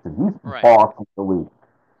 36 and he's right. boss of the league.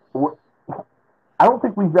 I don't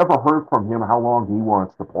think we've ever heard from him how long he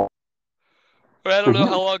wants to play. But I don't know Because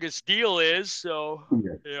how long his deal is, so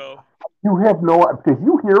you, you know. you have no, because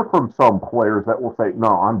you hear from some players that will say, "No,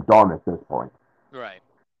 I'm done at this point." Right,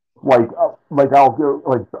 Like I'll go,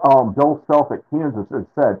 like Bill Self at Kansas has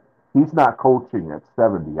said he's not coaching at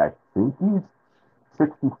 70. I think he's right.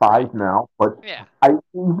 65 now, but Yeah,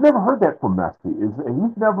 you've never heard that from Messi.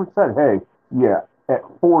 He's never said, "Hey, Yeah, at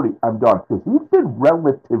 40, I'm done because he's been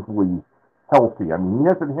relatively healthy. I mean, he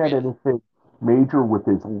hasn't had Yeah. anything major with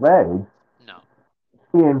his legs, No.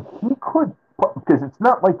 and he could because it's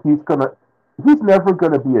not like he's never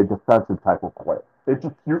gonna be a defensive type of player. It's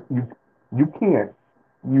just you can't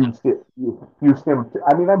No. use him.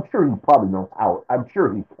 I mean, I'm sure he probably knows how. I'm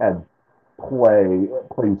sure he can play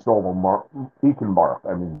solo. He can mark.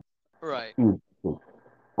 I mean, Right. he's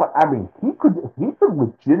but I mean, he could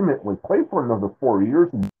legitimately play for another 4 years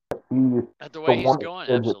and be At the the way he's one that going,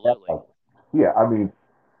 ends it that absolutely. way. Yeah, I mean,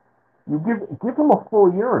 you give him a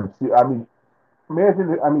full year and see. I mean,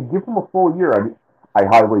 imagine. I mean, give him a full year. I mean, I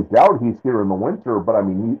highly doubt he's here in the winter, but I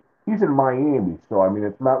mean, he's in Miami, so I mean,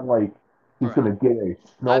 it's not like he's going Right. to get a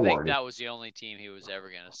snow I or think anything. that was the only team he was ever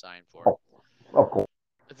going to sign for. Oh, of course,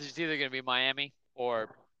 It's either going to be Miami or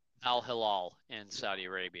Al Hilal in Saudi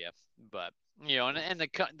Arabia. But and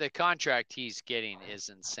the contract he's getting is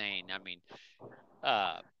insane. I mean,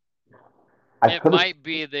 uh, I it could have. might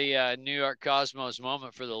be the New York Cosmos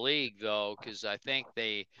moment for the league, though, because I think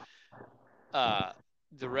uh,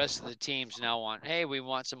 the rest of the teams now want, hey, we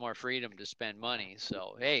want some more freedom to spend money.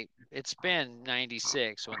 So, hey, it's been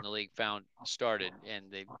 96 when the league found started, and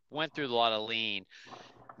they went through a lot of lean,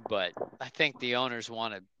 but I think the owners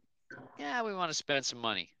want to, yeah, we want to spend some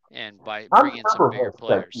money and by Don bring in some Garber bigger has said,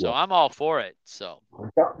 players. So yeah, I'm all for it. So,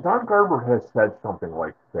 Don Garber has said something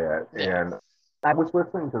like that, yeah, and I was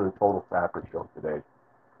listening to the Total Soccer show today,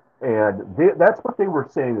 and that's what they were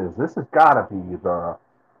saying is this has got to be the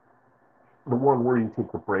one where you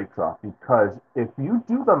take the brakes off because if you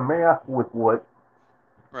do the math with what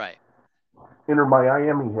right. Inter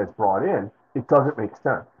Miami has brought in, it doesn't make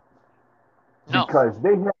sense No, because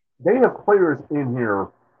they have players in here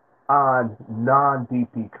on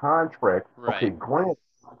non-DP contracts. Okay, right. granted,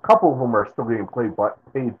 a couple of them are still getting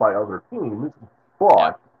paid by other teams, Yep.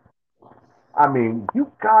 but I mean,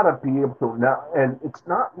 you gotta be able to now, and it's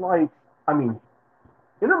not like I mean,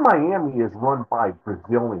 Inter Miami is run by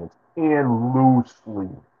Brazilians and loosely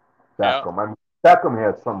Yeah. Beckham. I mean, Beckham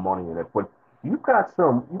has some money in it, but you've got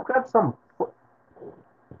some.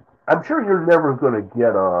 I'm sure you're never going to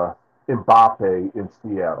get a Mbappe in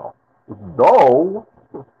Seattle, though.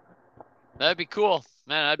 That'd be cool.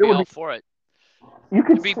 Man, I'd It be would all be. for it. You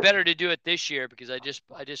could. It'd be better to do it this year because I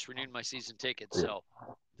just renewed my season ticket, so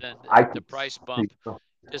then I the could price see. bump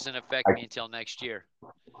doesn't affect I, me until next year.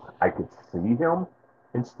 I could see him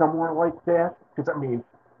in somewhere like that because I mean,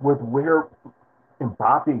 with where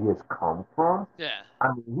Mbappe has come from, Yeah. I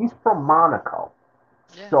mean, he's from Monaco,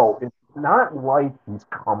 Yeah. so it's not like he's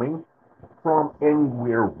coming from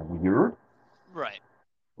anywhere weird. Right.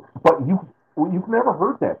 But you've never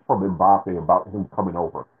heard that from Mbappe about him coming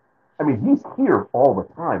over. I mean, he's here all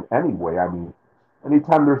the time anyway. I mean,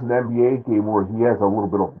 anytime there's an NBA game where he has a little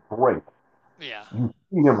bit of a break, Yeah. you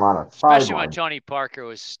see him on a Especially when sideline. Tony Parker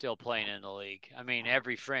was still playing in the league. I mean,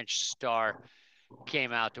 every French star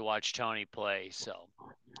came out to watch Tony play. So,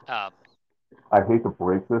 um, I hate to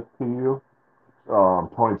break this to you.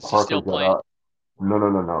 Tony is he Parker still got playing? out. No, no,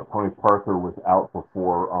 no, no. Tony Parker was out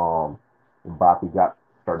before Mbappe got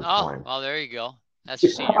started Oh, playing. well, there you go. That's a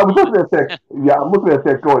senior I was moment. looking at that. Yeah, I'm looking at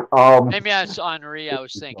that going. Maybe that's Henri I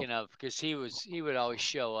was thinking of because he would always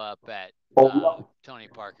show up at Oh, Tony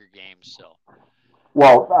Parker games. So,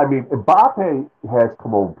 well, I mean, Mbappe has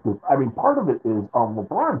come over because I mean, part of it is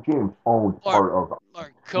LeBron James owns or part of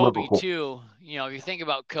or Kobe Liverpool. too. You think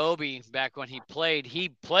about Kobe back when he played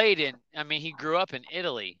in. I mean, he grew up in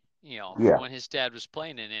Italy. From Yeah, when his dad was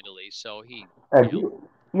playing in Italy, so he, and he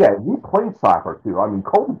played soccer too. I mean,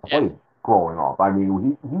 Kobe yeah, played growing up. I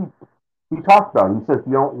mean, he talked about it. He says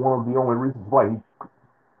one of the only reasons why he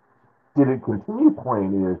didn't continue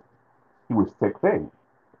playing is he was 6'8".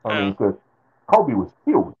 I mean, yeah, because Kobe was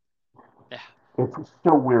huge. yeah. It's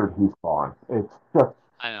still weird he's gone. It's just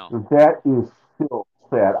I know. that is still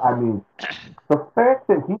sad. I mean, the fact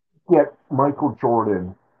that he could get Michael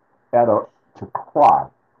Jordan at a to cry,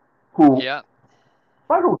 who Yeah,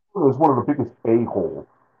 Michael Jordan is one of the biggest a holes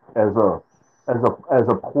as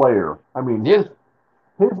a player. I mean, yeah,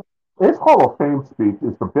 his his Hall of Fame speech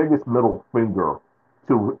is the biggest middle finger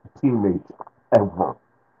to teammates ever,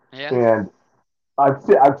 yeah, and I've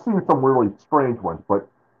seen some really strange ones, but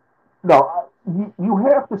no, you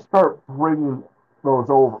have to start bringing those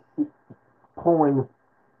over, pulling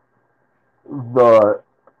the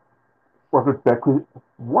records back.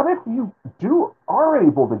 What if you are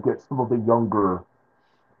able to get some of the younger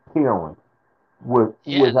talent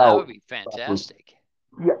yeah. That without would be fantastic.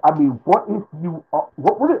 yeah, I mean, what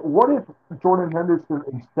if Jordan Henderson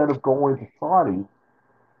instead of going to Saudi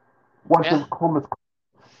went to Yeah, Columbus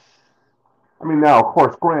I mean, now of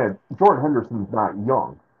course, Grant Jordan Henderson's not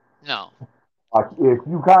young. No. If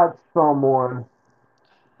you got someone,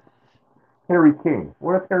 Harry Kane.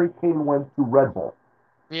 What if Harry Kane went to Red Bull?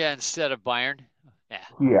 Yeah, instead of Bayern. Yeah.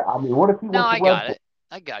 Yeah, I mean, what if he No, went to I Red got Bull? it.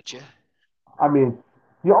 I got you. I mean,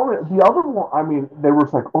 the other one. I mean, they were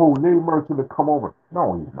like, oh, Neymar's going to come over.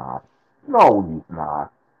 No, he's not. No, he's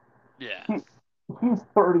not. Yeah. He he's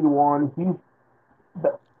 31.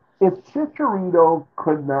 If Chicharito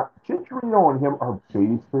could not, Chicharito and him are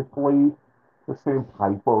basically the same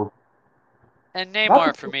type of. And Not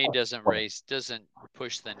the Neymar for same me type doesn't of.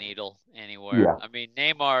 push the needle anywhere. Yeah, I mean,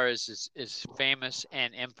 Neymar is famous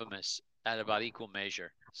and infamous at about equal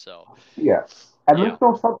measure. So, yeah. And you there's know,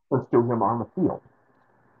 no substance to him on the field.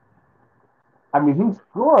 I mean, he's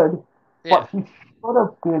good, yeah, but he should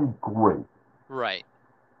have been great. right.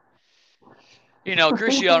 You It's know, the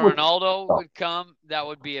same thing Cristiano with Ronaldo stuff. would come, that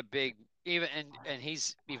would be a big even and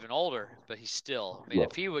he's even older, but he's still. I mean, Yeah.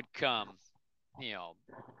 if he would come, you know,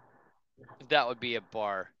 that would be a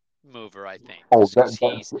bar mover, I think, Oh, just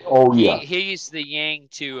because oh yeah, he's the yang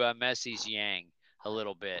to Messi's yang a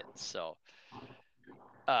little bit. So,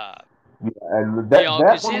 uh, yeah. And you know, that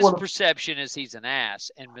because one his would have. perception is he's an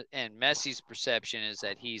ass, and Messi's perception is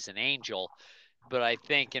that he's an angel. But I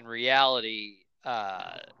think in reality,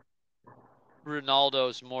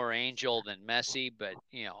 Ronaldo's more angel than Messi. But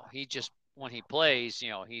you know, he just when he plays, you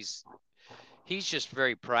know, he's just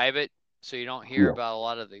very private, so you don't hear Yeah, about a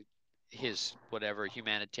lot of the his whatever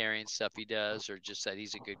humanitarian stuff he does, or just that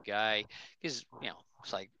he's a good guy. Because you know,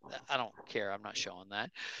 it's like I don't care. I'm not showing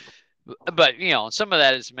that. But you know, some of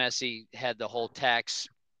that is Messi had the whole tax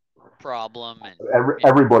problem, and you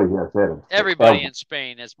know, everybody has that in Spain. everybody in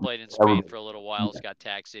Spain has played in Spain Everybody. for a little while has got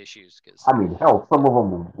tax issues because I mean, hell, some of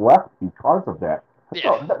them left because of that. yeah,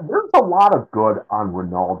 So there's a lot of good on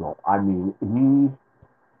Ronaldo. I mean,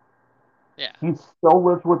 yeah, he still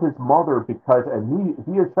lives with his mother because, and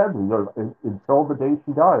he has said, he goes, until the day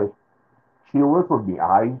she dies, she lives with me.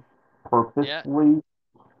 I yeah, purposely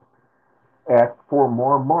asked for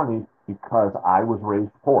more money because I was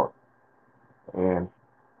raised poor, and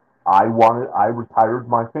I retired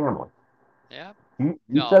my family. yeah. He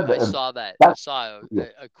No, said I that, and saw that. I that, saw yeah,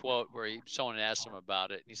 a quote where someone asked him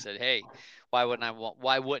about it, and he said, "Hey, why wouldn't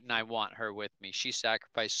I want her with me? She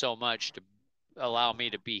sacrificed so much to allow me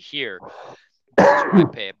to be here. This is where I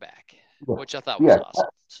pay it back," which I thought was yeah, awesome.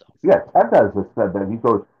 So, yeah. Ted has just said that. He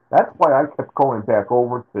goes, that's why I kept going back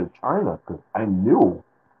over to China because I knew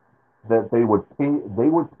that they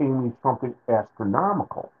would pay me something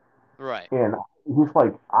astronomical, right, and he's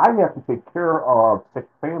like, I have to take care of six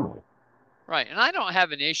families. right. And I don't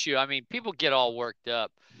have an issue. I mean, people get all worked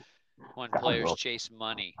up when God players knows. chase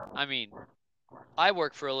money. I mean, I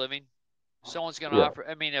work for a living. Someone's going to Yeah, offer.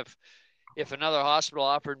 I mean, if another hospital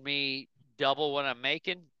offered me double what I'm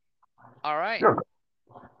making, all right, sure.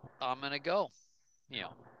 I'm going to go. You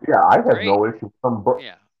know, Yeah, I have great. no issue with them, but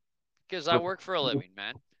Yeah, because I work for a living,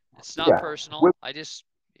 man. It's not yeah, personal. with I just,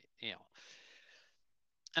 you know,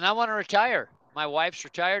 and I want to retire. My wife's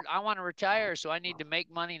retired. I want to retire, so I need to make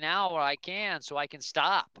money now where I can, so I can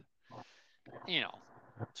stop. You know,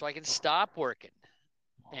 so I can stop working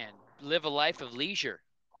and live a life of leisure.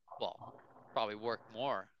 Well, probably work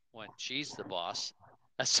more when she's the boss,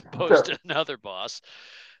 as opposed to another boss.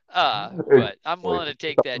 But I'm willing to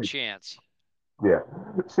take that chance. yeah.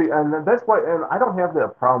 See, and that's why, and I don't have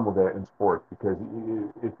that problem with that in sports because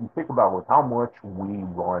if you think about with how much we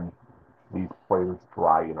run these players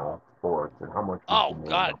dry in all sports and how much we Oh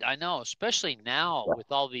demand them. God, I know, especially now Yeah,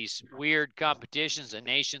 with all these weird competitions, the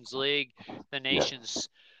Nations League, the yeah, Nations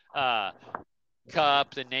uh,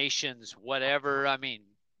 Cup, the Nations whatever. I mean,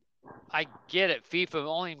 I get it. FIFA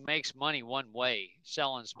only makes money one way,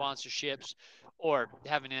 selling sponsorships or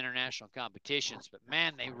having international competitions. But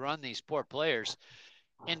man, they run these poor players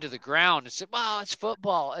into the ground and say, "Well, it's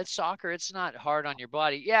football, it's soccer, it's not hard on your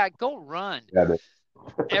body." Yeah, go run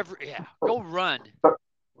yeah, go run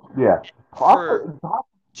yeah. Talk, for talk,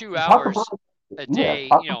 two talk hours about, a yeah, day,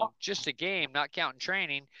 talk you about, know, just a game, not counting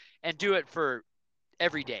training, and do it for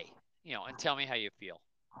every day, you know, and tell me how you feel.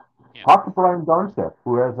 You know, talk to Brian Dunstep,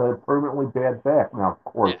 who has a permanently bad back. Now, of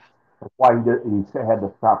course, yeah, that's why he had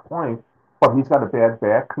to stop playing. But he's got a bad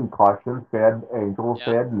back, concussions, bad ankles, yeah,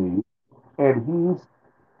 bad knees, and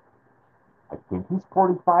I think he's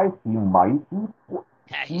 45.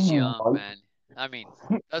 yeah. He He's young, might, man. I mean,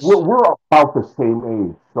 we're, that's we're about the same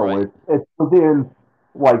age, so right. it's within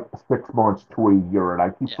like 6 months to a year, and I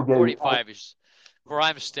keep Yeah, forgetting. 45 is where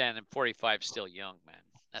I'm standing. 45 is still young, man.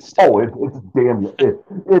 That's still Oh, young.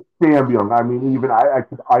 it's damn young. I mean, even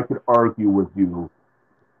I could argue with you.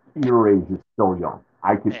 Your age is still young.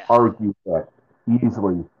 I could Yeah. argue that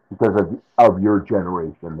easily because of your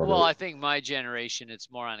generation that Well, it, I think my generation,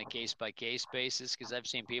 it's more on a case by case basis because I've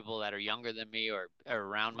seen people that are younger than me or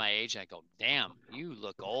around my age, and I go, damn, you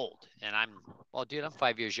look old. And well, dude, I'm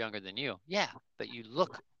 5 years younger than you. Yeah, but you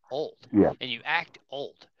look old yeah, and you act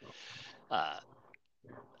old. Uh,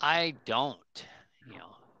 I don't, you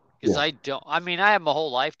know, because yeah, I don't, I mean, I have my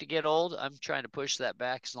whole life to get old. I'm trying to push that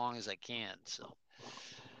back as long as I can. So,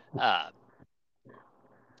 uh,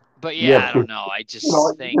 but yeah, yeah, I don't because know. I you just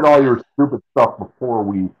did think, all your stupid stuff before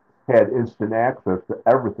we had instant access to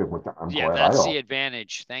everything, which I'm yeah, glad I that's don't. the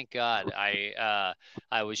advantage. Thank God I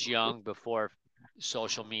was young before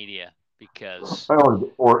social media because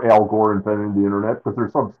Or Al Gore inventing the internet because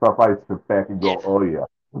there's some stuff I sit back and yeah, go, oh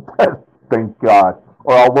yeah, thank God.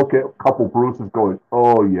 Or I'll look at a couple Bruce's going,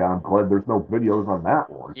 oh yeah, I'm glad there's no videos on that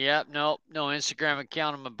one. yep, no Instagram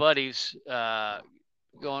account of my buddies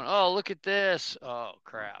going, "Oh, look at this." Oh,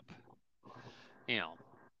 crap. You know.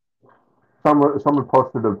 Someone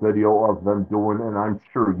posted a video of them doing, and I'm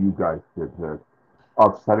sure you guys did this,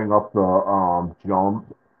 of setting up the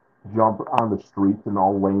jump on the streets and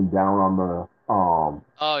all laying down on the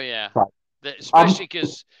Oh yeah. side. I'm Especially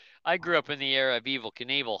cuz I grew up in the era of Evil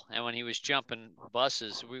Knievel, and when he was jumping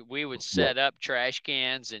buses, we would yeah, set up trash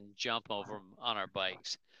cans and jump over them on our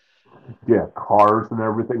bikes. yeah, cars and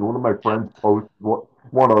everything. One of my Yep. friends posted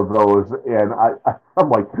one of those, and I'm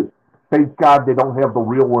like, thank God they don't have the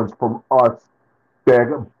real ones from us back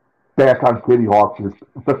back on Kitty Hawk.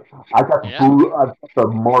 Yep. I got the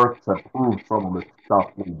marks that prove some of the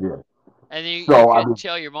stuff we did. And you So I couldn't mean,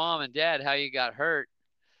 tell your mom and dad how you got hurt.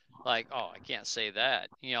 Like, oh, I can't say that.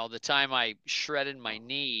 You know, the time I shredded my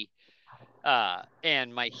knee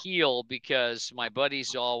and my heel because my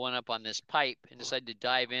buddies all went up on this pipe and decided to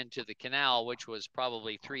dive into the canal, which was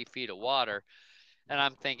probably 3 feet of water. And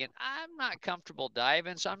I'm thinking, I'm not comfortable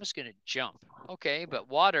diving, so I'm just going to jump. Okay, but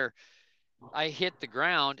water, I hit the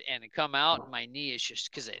ground and it come out, and my knee is just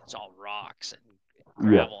because it's all rocks and yeah.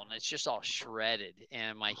 gravel, and it's just all shredded.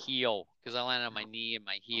 And my heel, because I landed on my knee and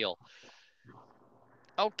my heel.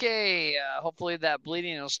 Okay, hopefully that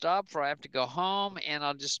bleeding will stop before I have to go home, and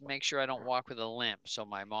I'll just make sure I don't walk with a limp so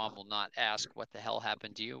my mom will not ask what the hell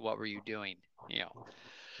happened to you. What were you doing? You know,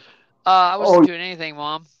 I wasn't Oh, doing anything,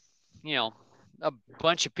 mom. You know, a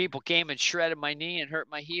bunch of people came and shredded my knee and hurt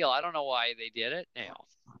my heel. I don't know why they did it. You know,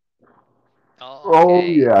 oh, oh okay.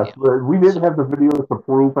 yes. You know, We didn't so have the videos to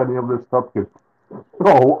prove any of this stuff because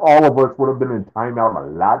all of us would have been in timeout a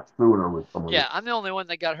lot sooner with some of this. yeah, I'm the only one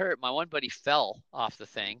that got hurt. My one buddy fell off the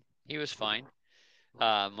thing. He was fine.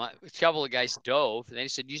 A couple of guys dove, and they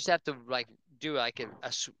said you just have to like do like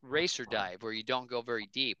a racer dive where you don't go very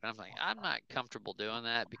deep. And I'm like, I'm not comfortable doing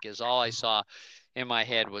that because all I saw in my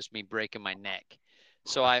head was me breaking my neck.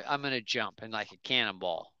 So I'm gonna jump and like a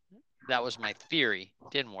cannonball. That was my theory.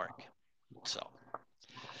 Didn't work. So,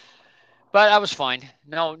 but I was fine.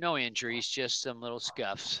 No injuries, just some little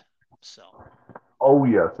scuffs. So Oh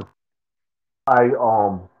yes. I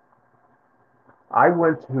um I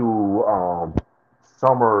went to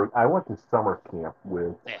I went to summer camp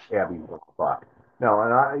with yeah, Abby Woodstock. Now,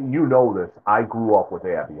 and you know this. I grew up with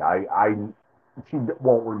Abby. She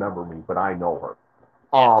won't remember me, but I know her.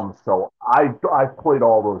 yeah, So I played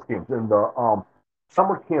all those games. And the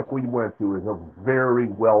summer camp we went to is a very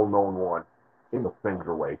well known one in the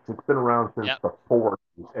Finger Lakes. It's been around since yep, the 40s,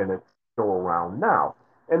 and it's still around now.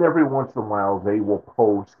 And every once in a while, they will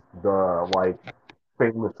post the like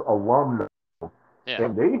famous alumni, yeah,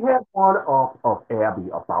 and they had one up of Abby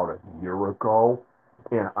about a year ago.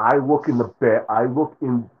 And I look in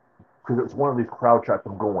because it's one of these crowd shots.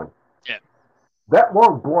 I'm going, yeah. that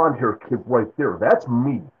long blonde hair kid right there. That's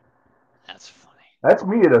me. That's funny. That's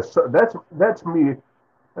me at a. That's me.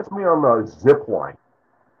 That's me on the zip line.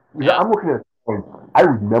 Yeah, I'm looking at. I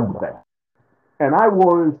remember that, and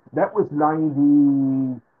that was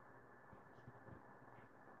 92,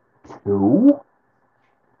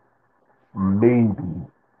 maybe.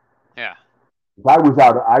 yeah,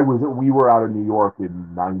 We were out of New York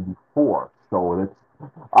in '94. So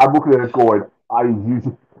I'm looking at it going.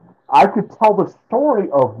 I could tell the story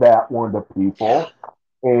of that one to yeah. people,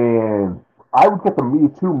 and I would get the Me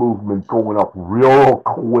Too movement going up real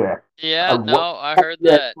quick. Yeah, On no, I what heard we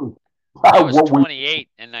that. actually, I was what we 28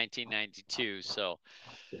 in 1992, so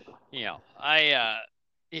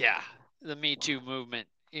yeah, the Me Too movement,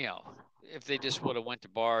 if they just would have went to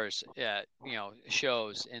bars at,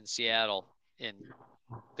 shows in Seattle in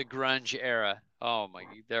the grunge era, oh my,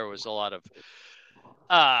 there was a lot of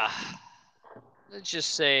uh let's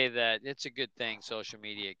just say that it's a good thing social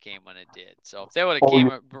media came when it did. So if they would have oh came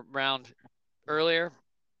yeah, around earlier,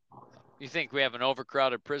 You think we have an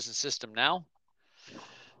overcrowded prison system now?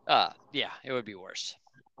 Yeah, it would be worse.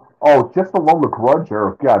 Oh, just alone the grudge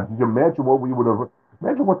era. God, can you imagine what we would have?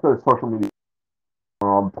 Imagine what the social media,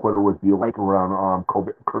 Twitter would be like around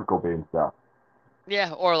Kurt Cobain's death.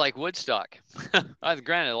 Yeah, or like Woodstock.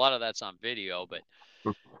 Granted, a lot of that's on video, but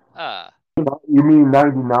uh, You mean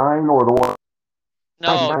 '99 or the one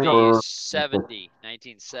no, '99 the or 1970.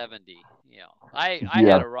 I had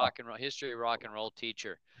yeah? a rock and roll history rock and roll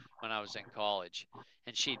teacher when I was in college,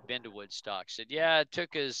 and she'd been to Woodstock. Said, yeah, it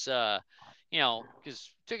took us, because it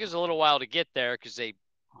took us a little while to get there because they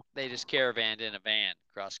just caravanned in a van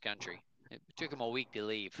cross country. It took them a week to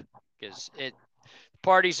leave because the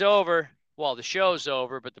party's over. Well, the show's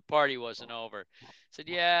over, but the party wasn't over. Said,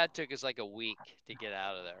 yeah, it took us like a week to get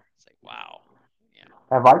out of there. It's like, wow. Yeah.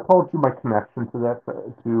 Have I told you my connection to that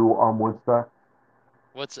to Woodstock?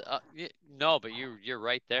 What's no, but you're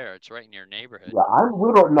right there. It's right in your neighborhood. Yeah, I'm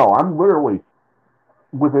literally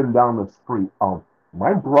within down the street.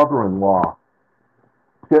 My brother-in-law,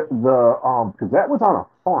 because that was on a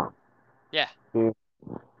farm. Yeah. And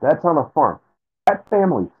that's on a farm. That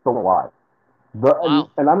family's still alive. Wow.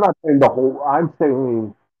 And I'm not saying the whole. I'm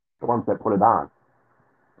saying the ones that put it on,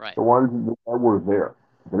 Right. the ones that were there.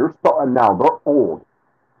 They're still and now they're old.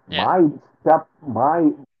 Yeah.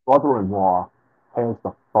 My brother-in-law has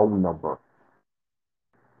the phone number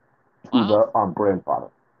to Wow. the grandfather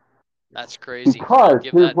That's crazy. Don't because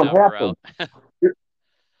give here's that what number happened. out.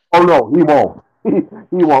 Oh no, he won't.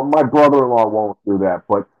 He won't. My brother-in-law won't do that.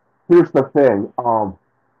 But here's the thing.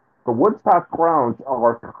 The Woodstock grounds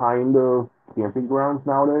are kind of camping grounds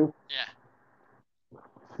nowadays. Yeah.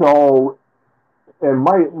 So, and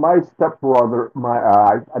my stepbrother,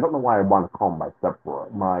 I don't know why I want to call him my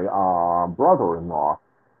stepbrother. My brother-in-law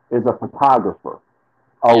is a photographer,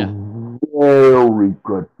 a Yeah. very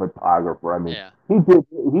good photographer. I mean, Yeah. he did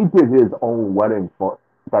his own wedding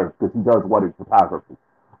because he does wedding photography.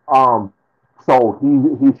 Um, so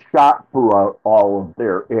he shot throughout all of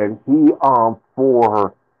there, and he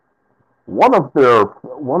for one of their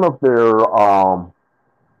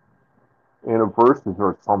anniversaries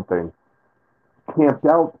or something camped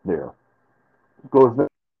out there. Goes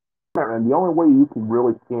there, and the only way you can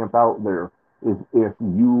really camp out there is if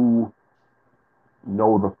you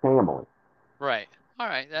know the family. Right. All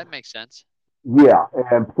right. That makes sense. Yeah,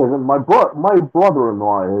 and because my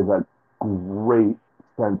brother-in-law has a great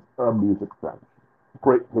music sense,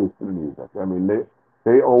 great taste in music. I mean,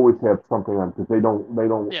 they always have something on because they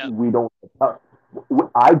don't Yeah. we don't.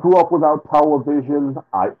 I grew up without television.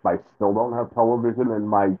 I still don't have television, and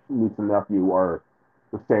my niece and nephew are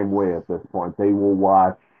the same way at this point. They will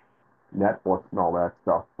watch Netflix and all that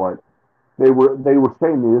stuff, but they were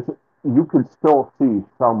saying this. You could still see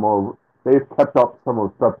some of they've kept up some of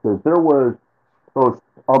the stuff because there was those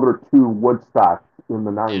other two Woodstocks in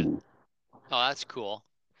the Yeah. '90s. Oh, that's cool.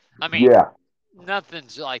 I mean, Yeah.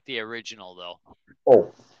 nothing's like the original though.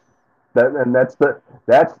 Oh, that's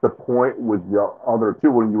the point with the other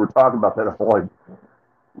two. When you were talking about that, I'm like,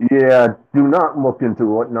 yeah, do not look into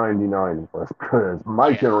what '99 was because my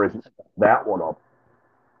Yeah. generation that one up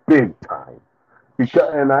big time.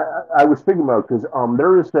 Because Yeah. and I was thinking about because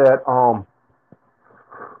there is that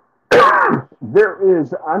there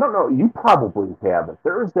is I don't know you probably have it.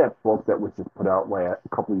 There is that book that was just put out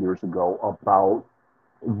a couple of years ago about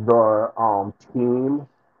the team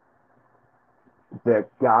that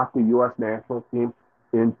got the U.S. national team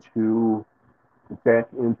into back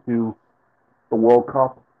into the World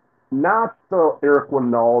Cup. Not the Eric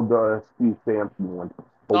Winalda, Steve Sampson one,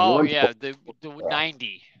 the Oh ones yeah. The before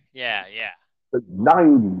 90. Yeah. Yeah. the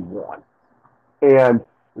 '91, and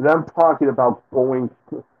them talking about going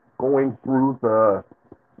through the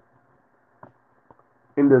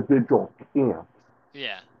individual camps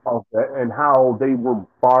Yeah. of that and how they were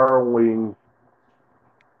borrowing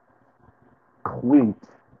cleats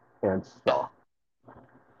and Yeah. stuff. I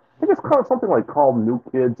think it's called something like called New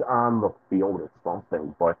Kids on the Field or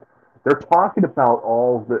something, but they're talking about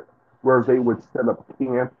all the where they would set up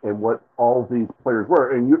camp and what all these players were.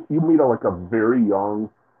 And you meet like a very young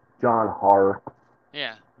John Hart.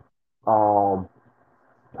 Yeah. Um,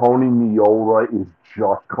 Tony Miola is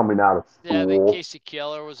just coming out of Yeah. I think school. Casey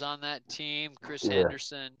Keller was on that team. Chris Yeah,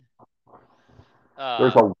 Henderson.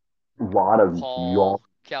 there's Uh, a lot of young. Paul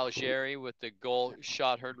Calgeri with the goal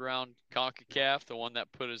shot heard around CONCACAF, the one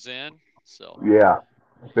that put us in. So Yeah,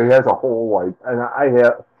 it has a whole like, and I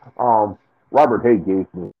have Robert Hay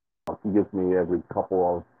gave me. He gives me every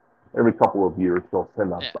couple of years. He'll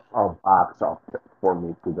send yeah, a box up for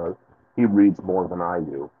me because he reads more than I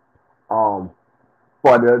do. Um,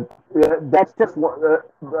 but that's just what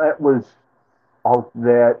that was. of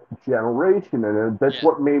that generation, and that's Yeah.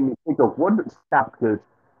 what made me think of what did stop because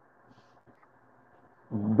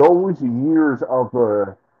those years of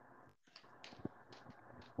the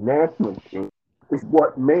national team is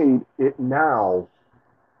what made it now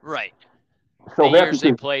Right. The so happy years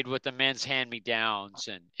they because played with the men's hand-me-downs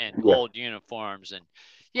and yeah, old uniforms and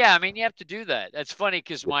yeah, I mean you have to do that. That's funny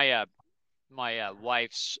because my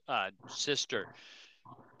wife's sister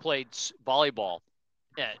played volleyball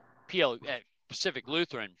at PL at Pacific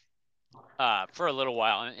Lutheran for a little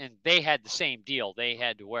while, and they had the same deal. They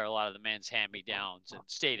had to wear a lot of the men's hand-me-downs and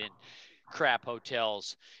stayed in crap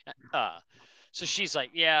hotels. Uh, so she's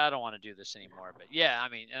like, "Yeah, I don't want to do this anymore." But yeah, I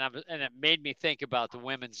mean, and it made me think about the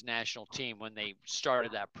women's national team when they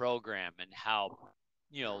started that program and how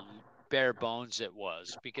you know bare bones it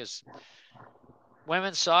was because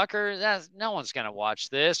women's soccer, that's no one's going to watch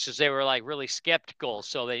this because they were like really skeptical.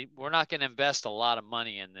 So we're not going to invest a lot of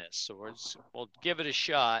money in this. So we'll give it a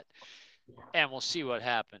shot and we'll see what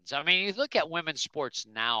happens. I mean, you look at women's sports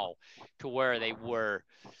now to where they were,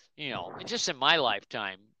 just in my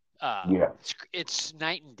lifetime, yeah, it's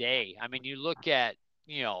night and day. I mean, you look at,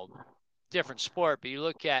 you know, different sport, but you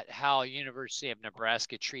look at how University of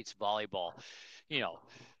Nebraska treats volleyball, you know,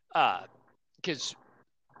 because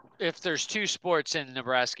if there's two sports in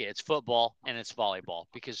Nebraska, it's football and it's volleyball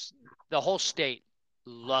because the whole state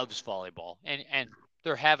loves volleyball and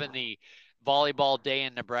they're having the volleyball day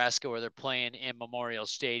in Nebraska where they're playing in Memorial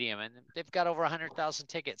Stadium and they've got over 100,000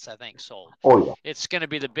 tickets I think sold. oh yeah, It's going to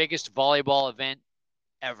be the biggest volleyball event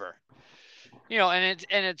ever.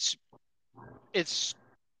 It's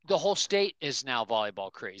the whole state is now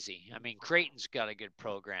volleyball crazy. I mean, Creighton's got a good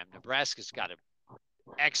program. Nebraska's got an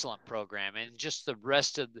excellent program, and just the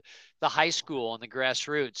rest of the high school and the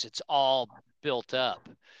grassroots, it's all built up.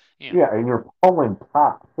 You know, yeah, and you're pulling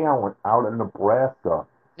top talent out of Nebraska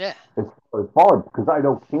yeah, as far as volleyball because I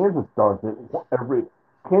know Kansas does it. Every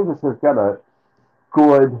Kansas has got a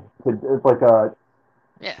good, it's like a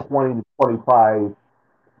yeah, 20 to 25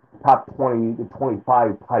 top 20 to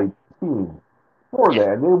 25 type team for yeah,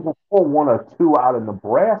 that. And they will pull one or two out of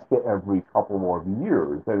Nebraska every couple more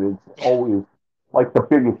years, and it's yeah, always like the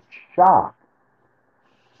biggest shock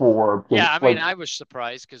for yeah. I mean, like I was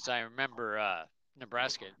surprised because I remember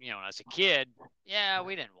Nebraska. As a kid, yeah,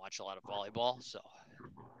 we didn't watch a lot of volleyball, so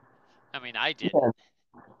I mean, I didn't.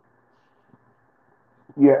 yeah,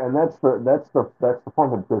 yeah, and that's the fun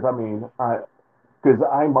thing because I mean I because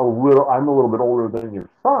I'm a little bit older than your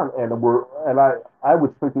son, and I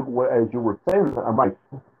was thinking as you were saying, I'm like,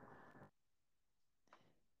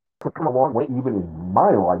 to come a long way even in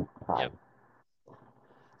my Yep. lifetime.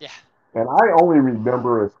 Yeah. And I only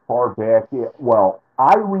remember as far back, well,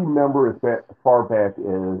 I remember as far back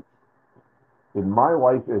as in my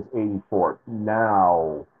life as 84.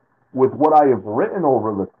 Now, with what I have written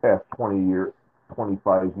over the past 20 years,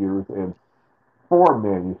 25 years, and four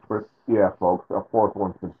manuscripts, yeah, folks, a fourth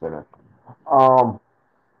one's been finished. Um,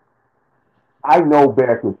 I know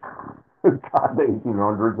back in God, the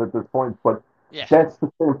 1800s at this point, but Yeah. that's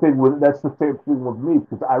the same thing with me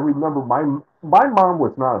because I remember my mom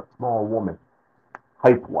was not a small woman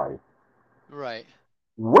height wise. Right.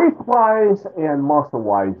 Weight wise and muscle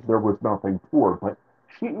wise, there was nothing to her, but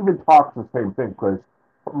she even talks the same thing because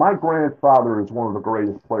my grandfather is one of the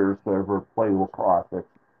greatest players to ever play lacrosse at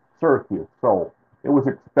Syracuse. So it was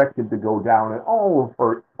expected to go down, and all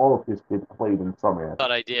of his kids played in some aspect.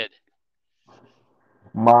 Thought I did.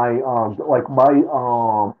 My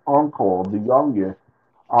uncle, the youngest,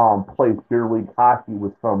 plays beer league hockey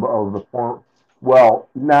with some of the form. Well,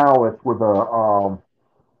 now it's with the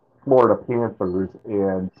Florida Panthers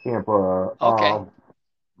and Tampa. Okay.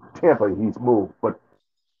 Tampa, he's moved, but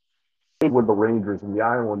with the Rangers and the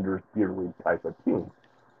Islanders beer league type of team.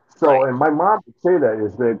 So, Right. and my mom would say that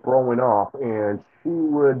is that growing up, and she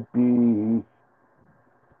would be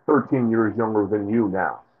 13 years younger than you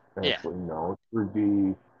now. Yeah. Actually, no, she would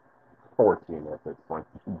be 14 at this point.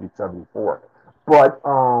 She'd be 74. But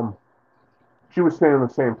she was saying the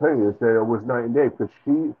same thing is that it was night and day because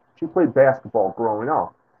she played basketball growing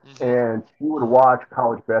up. Mm-hmm. And she would watch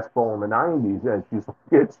college basketball in the 90s, and she's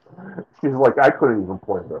like, I couldn't even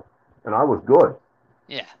play this. And I was good.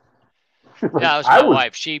 Yeah. She's Yeah, like, that was I my was,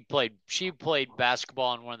 wife. She played basketball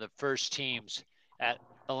on one of the first teams at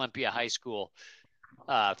Olympia High School.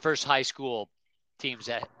 First high school teams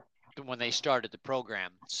that when they started the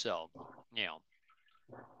program. So, you know,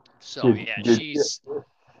 so did, yeah, did,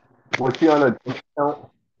 was she on a dribble count?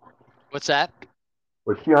 what's that?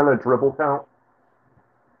 Was she on a dribble count?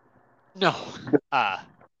 No. Uh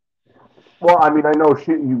Well, I mean, I know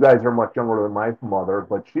you guys are much younger than my mother,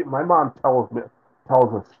 but my mom tells me,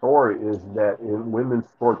 tells a story is that in women's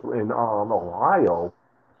sports in Ohio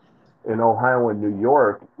and New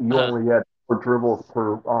York, you Uh-huh. only had 4 dribbles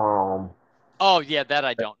per. Oh yeah, that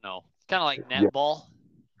I don't know. Kind of like Yeah, netball.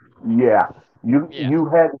 yeah. You Yeah. you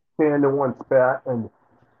had to stand in one spot, and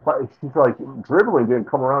she's like dribbling didn't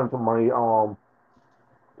come around until my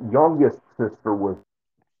youngest sister was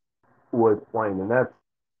playing, and that's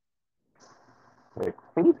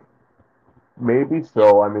 16 maybe.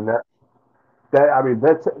 Yep. So I mean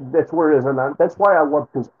that's where it is, and that's why I love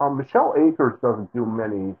because Michelle Akers doesn't do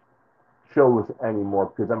many shows anymore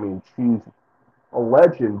because I mean she's a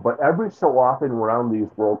legend, but every so often around these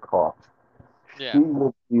World Cups, she Yeah.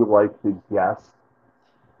 will be like the guest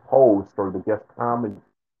host or the guest commentator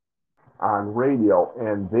on radio,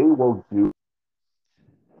 and they will do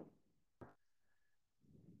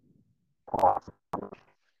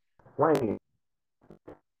playing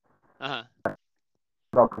Uh-huh.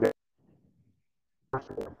 up there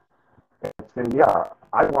and saying, "Yeah,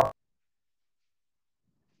 I walked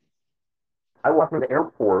through the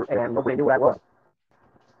airport and nobody knew who I was."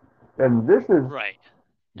 And this is Right.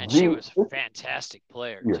 And she the was a this, fantastic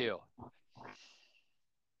player yeah, too.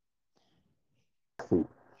 see,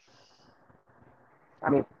 I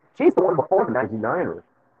mean, she's the one before the 99ers.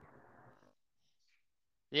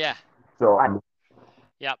 Yeah. So I mean,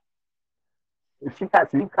 Yep. she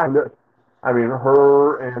kind of, I mean,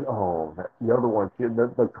 her and the other one,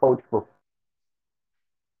 the coach for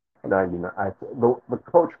 99, the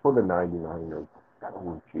coach for the 99ers. I don't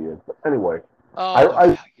know who she is, but anyway, Oh I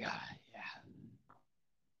yeah. Yeah. Yeah.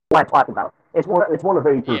 what I talk about. It's one of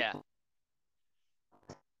Akers. Yeah.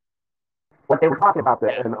 What they were talking about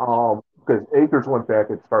that, Yeah. and because Akers went back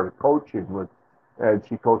and started coaching and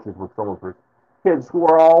she coaches with some of her kids who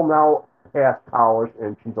are all now past college,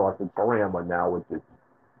 and she's like a grandma now, which is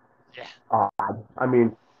Yeah. odd. I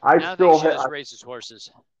mean, I I don't think still she have, just raises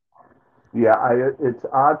horses. yeah, it's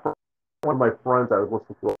odd for one of my friends I was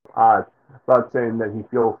listening to a pod about saying that he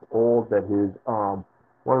feels old that his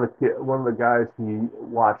one of the guys he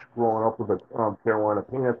watched growing up with the Carolina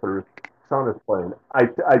Panthers son is playing.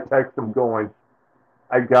 I text him going,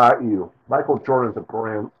 I got you. Michael Jordan's a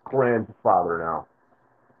grandfather now.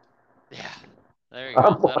 Yeah. There you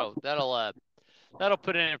go. Um, That'll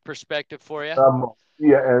put it in perspective for you.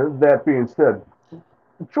 yeah, and that being said,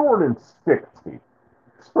 Jordan's 60.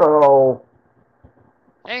 So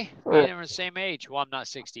Hey, me and him are the same age. Well, I'm not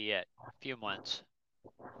 60 yet. A few months.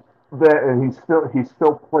 that and he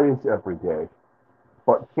still plays every day,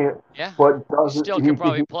 but can't Yeah. but He doesn't still could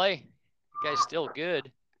probably play. The guy's still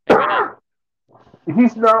good. Maybe not.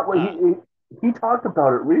 he's not what Uh, he talked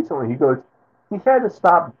about it recently. He goes he had to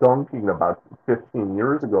stop dunking about 15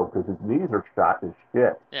 years ago because his knees are shot as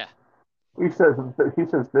shit. yeah. He says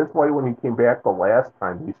that's why when he came back the last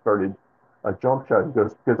time he started a jump shot. He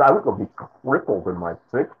goes because I was gonna be crippled in my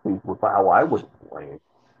 60s with how I was playing.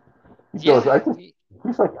 He Yeah. goes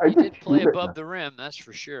he's like I He just did play shoot it above now. the rim, that's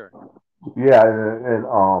for sure. Yeah, and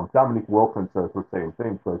Dominic Wilkins says the same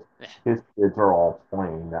thing because Yeah. his kids are all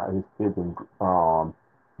playing now. His kids and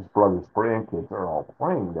his brother's grandkids are all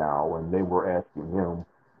playing now, and they were asking him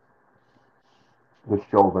to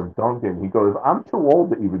show them dunking. He goes, "I'm too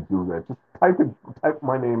old to even do that. Just type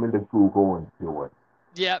my name into Google and do it."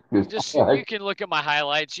 Yeah, you Because just you can look at my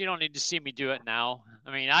highlights. You don't need to see me do it now.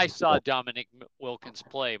 I mean, I saw Dominic Wilkins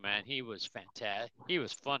play, man. He was fantastic. He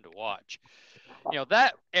was fun to watch.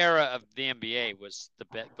 That era of the NBA was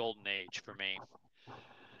the golden age for me.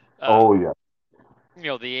 oh Um, yeah,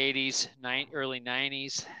 the 80s, early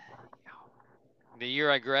 90s. The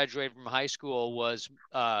year I graduated from high school was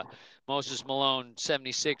Moses Malone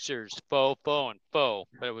 76ers, faux, and faux.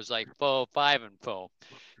 But it was like faux, 5 and faux.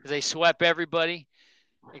 Because they swept everybody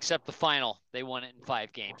except the final. They won it in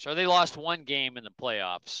 5 games. Or they lost one game in the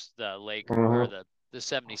playoffs, the Lakers or hmm the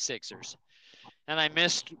 76ers. And I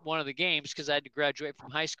missed one of the games because I had to graduate from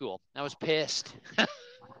high school. I was pissed.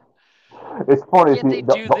 it's funny. Can't See, they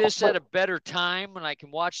do this at a better time when I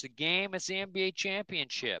can watch the game? It's the NBA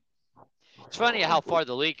championship. It's funny how far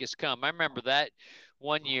the league has come. I remember that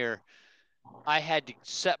one year I had to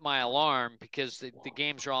set my alarm because the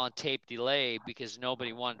games are all on tape delay because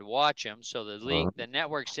nobody wanted to watch them. So the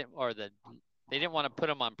networks didn't, or they didn't want to put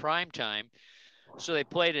them on prime time. So they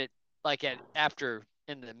played it like at after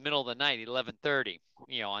in the middle of the night, 11:30.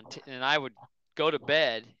 And I would go to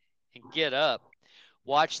bed and get up,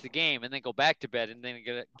 watch the game, and then go back to bed and then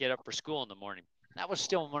get up for school in the morning. That was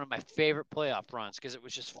still one of my favorite playoff runs because it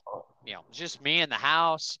was just me in the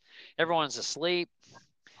house. Everyone's asleep.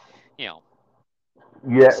 You know,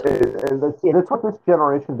 Yeah, so and that's what this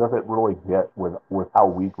generation doesn't really get with how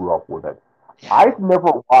we grew up with it. yeah, I've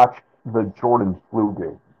never watched. the Jordan flu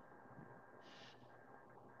game.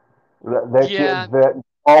 Yeah. That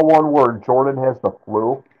all one word. Jordan has the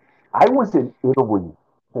flu. I was in Italy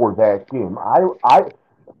for that game. I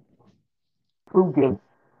flu game.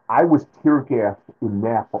 I was tear gassed in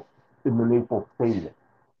Naples in the Naples Stadium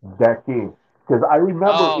that game because I remember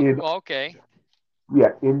Oh, in okay. in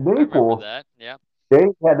I remember Naples that. Yeah. they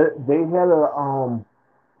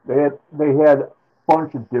had a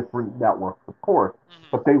bunch of different networks, of course, Hmm.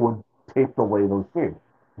 but they would tape delay those games.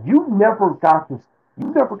 You never got this. You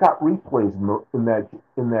never got replays in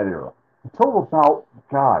that era until about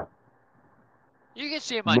God, You can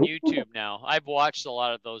see them on maybe. YouTube now. I've watched a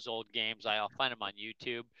lot of those old games. I'll find them on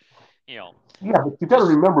YouTube. You know, Yeah, but you got to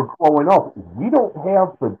just remember, growing up, we don't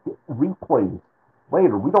have the replays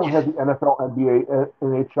later. We don't yeah. have the NFL, NBA,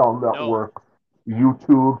 NHL No, network,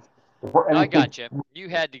 YouTube, or I anything. got you. You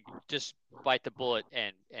had to just bite the bullet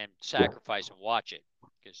and sacrifice and watch it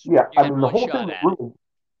because Yeah, you I had mean, the one whole thing shot that at it. really,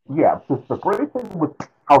 yeah, the great thing with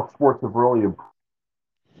how sports have really improved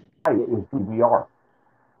is DVR,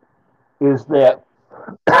 is Yep.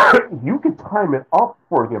 that you can time it up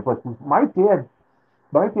for him. Like my dad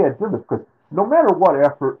did this because no matter what,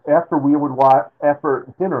 after we would watch after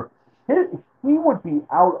dinner, he, he would be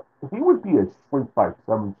out. He would be asleep by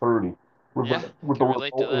 7:30 Yeah. with the Can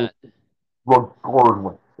relate to remote that.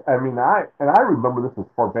 regardless. I mean, I remember this as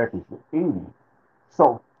far back as the '80s.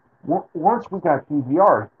 So once we got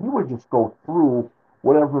DVR, he would just go through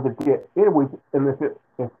whatever the get it was, and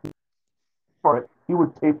if he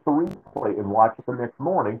would tape the replay and watch it the next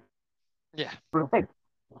morning. Yeah.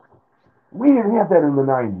 We didn't have that in the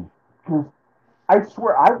 '90s because I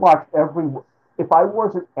swear I watched every. If I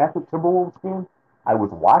wasn't at the Timberwolves game, I was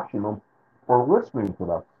watching them or listening to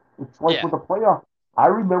them. It's like Yeah. with the playoff. I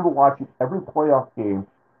remember watching every playoff game,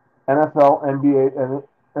 NFL, NBA, and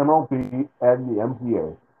MLB, and the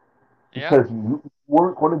NBA Yeah. because you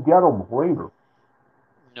weren't going to get them later.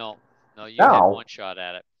 No. No, you had Now, one shot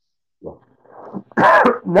at it.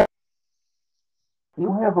 now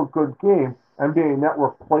you have a good game. NBA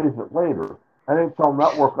Network plays it later. NHL Yeah.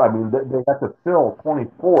 Network, I mean, they have to fill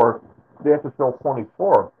 24. They have to fill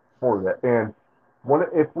 24 for that. And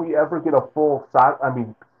if we ever get a full side, I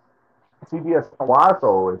mean, CBS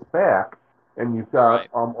Palazzo is back, and you've got Right.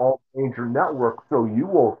 all major networks, so you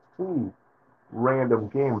will see random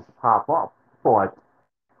games pop up. But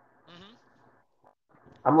Hmm.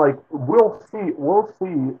 I'm like, we'll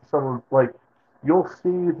see some like, you'll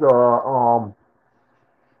see the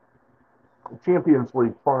Champions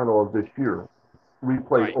League final of this year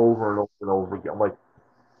replayed Right. over and over and over again. Like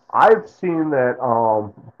I've seen that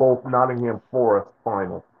both Nottingham Forest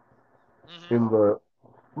final Hmm. in the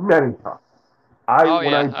many times. I Oh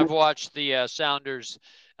when I yeah, I've did watched the Sounders,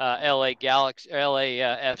 LA Galaxy, LA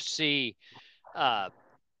FC uh,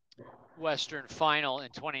 Western Final in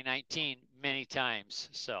 2019 many times.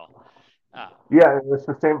 So uh, yeah, and it's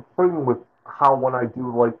the same thing with how when I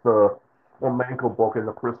do like the flamenco book and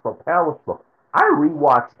the Crystal Palace book, I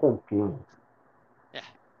rewatch whole games yeah.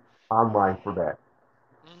 online for that.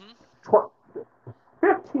 Hmm.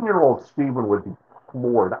 15-year-old Stephen would be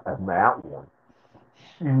floored at that one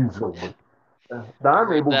easily. Now I I'm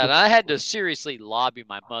heard able that. to, I had to seriously lobby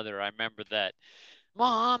my mother. I remember that.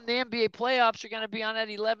 Mom, the NBA playoffs are going to be on at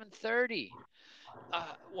 11:30.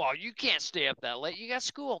 Well, you can't stay up that late. You got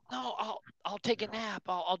school. No, I'll take a nap.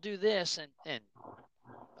 I'll do this and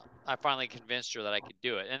I finally convinced her that I could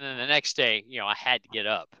do it. And then the next day, I had to get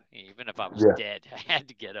up. Even if I was yeah. dead, I had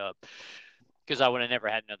to get up because I would have never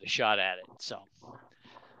had another shot at it. So,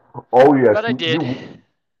 Oh yes, but I did.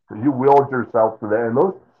 you willed yourself to that, and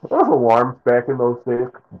those alarms back in those days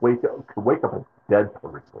could wake up a dead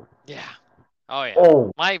person. Yeah. Oh yeah.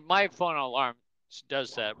 Oh, My phone alarm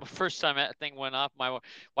does that. The first time that thing went off, my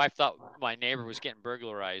wife thought my neighbor was getting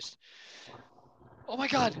burglarized. Oh my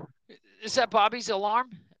God, is that Bobby's alarm?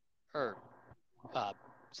 Or uh,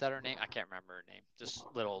 is that her name? I can't remember her name. This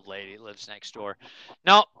little old lady lives next door.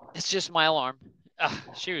 No, it's just my alarm.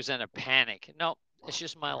 She was in a panic. No, it's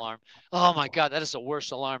just my alarm. Oh my God, that is the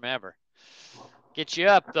worst alarm ever. Get you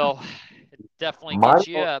up though. It definitely my gets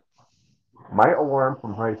you up. my alarm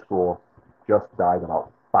from high school just died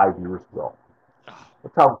about 5 years ago. Oh,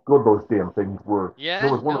 That's how good those damn things were. There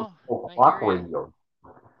yeah, was one of no, those I clock hear you. radios.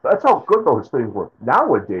 That's how good those things were.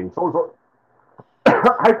 Nowadays,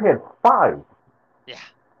 I've had five Yeah.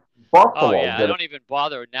 Oh Buffalo yeah, I that don't even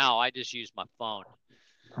bother now. I just use my phone.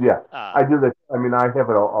 yeah, Uh, I do that. I mean, I have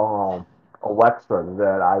an Alexa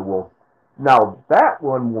that I will. Now that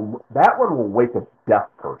one will wake a deaf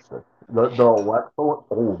person. The yeah, Alexa one,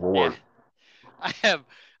 oh yeah. Lord, I have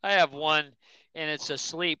I have one, and uh, it's a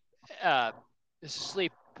sleep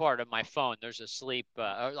part of my phone. There's a sleep,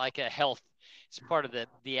 or like a health. It's part of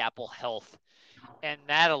the Apple Health, and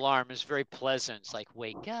that alarm is very pleasant. It's like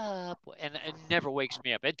wake up, and it never wakes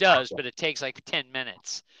me up. It does, but it takes like 10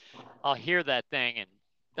 minutes. I'll hear that thing, and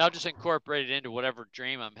I'll just incorporate it into whatever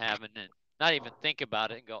dream I'm having, and not even think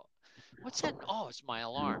about it, and go, "What's that? Oh, it's my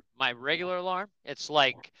alarm, my regular alarm." It's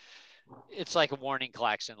like a warning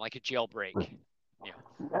klaxon, like a jailbreak. You know,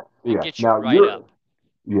 it Yeah. gets you Now right you're up.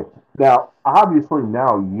 yeah. Now obviously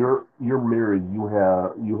now you're married. You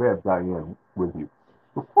have Diane with you.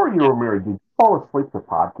 Before you Yep. were married, did you fall asleep to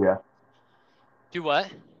podcasts? Do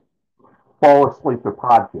what? Fall asleep to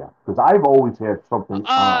podcasts? Because I've always had something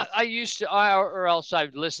on. I used to, or else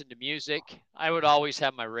I'd listen to music. I would always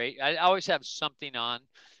have I always have something on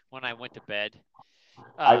when I went to bed.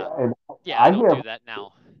 I Uh, and yeah, I I don't do have that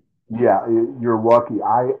now. yeah. You're lucky.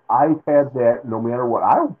 I've had that no matter what.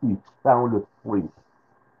 I'll be sound asleep,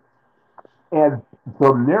 and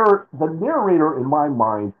the narrator in my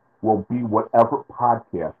mind will be whatever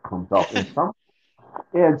podcast comes up,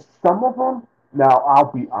 and some of them. Now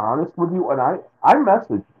I'll be honest with you, and I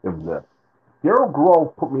messaged him this. Daryl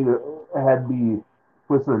Grove had me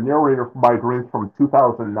was the narrator for my dreams from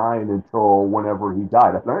 2009 until whenever he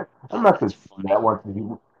died. I Oh, that's messaged him that funny.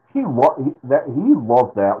 one. He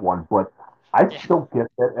loved that one, but I Yeah. still get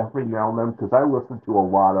that every now and then because I listen to a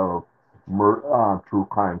lot of true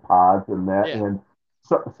crime pods and that, Yeah. and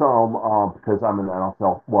some because I'm an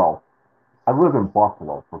NFL. Well, I live in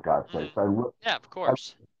Buffalo for God's Hmm. sakes. I live. Yeah, of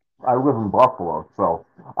course. I live in Buffalo, so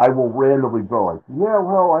I will randomly go like, "Yeah,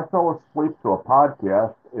 well, I fell asleep to a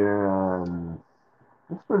podcast, and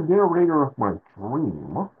it's the narrator of my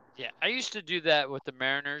dream." Yeah, I used to do that with the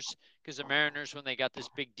Mariners because the Mariners, when they got this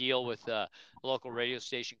big deal with a local radio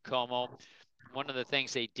station, Como, one of the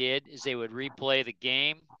things they did is they would replay the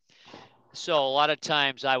game. So a lot of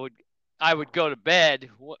times I would go to bed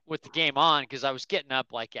with the game on because I was getting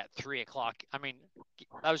up like at 3 o'clock. I mean,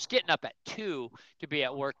 I was getting up at 2 to be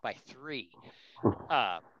at work by 3.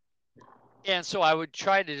 Uh, and so I would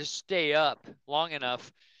try to just stay up long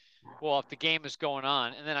enough. Well, if the game is going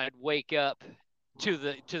on, and then I'd wake up to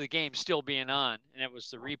the game still being on, and it was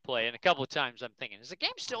the replay. And a couple of times I'm thinking, is the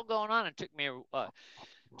game still going on? And it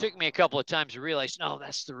took me a couple of times to realize, no,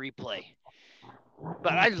 that's the replay.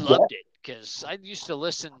 But I That, loved it because I used to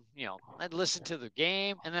listen. I'd listen to the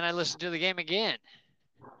game, and then I listened to the game again.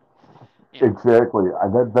 You know, exactly.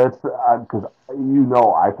 That's because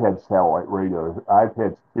I've had satellite radios. I've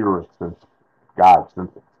had Sirius since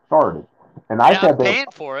it started, and and I've I'm had that. paying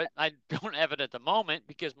for it. I don't have it at the moment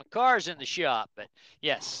because my car's in the shop. But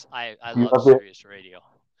yes, I You love have it. Sirius Radio.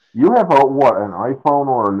 You have a what? An iPhone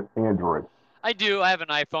or an Android? I do. I have an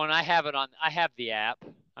iPhone. I have it on. I have the app.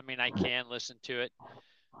 I mean, I can listen to it.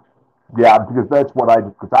 Yeah, because that's what I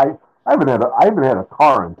because I haven't had a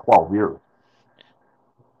car in 12 years. Yeah.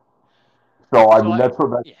 So I So mean I that's what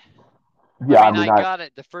that. yeah. I Yeah, I mean, mean I I got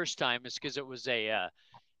it the first time is because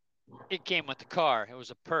it came with the car. It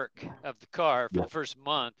was a perk of the car for yeah. the first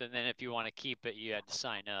month, and then if you want to keep it, you had to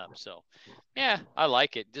sign up. So, yeah, I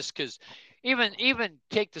like it just because even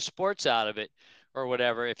take the sports out of it or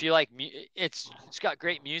whatever. If you like, it's got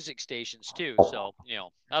great music stations too. So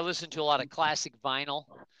I listen to a lot of classic vinyl.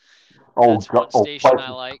 Oh, That's one station I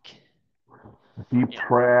classic like. deep You know,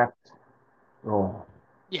 track. Oh,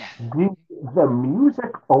 yeah, the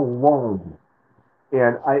music alone,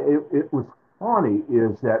 and it was funny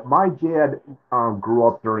is that my dad grew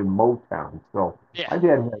up during Motown, so yeah, my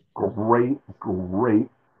dad had great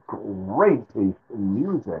taste in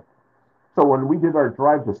music. So when we did our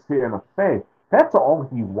drive to Santa Fe, that's all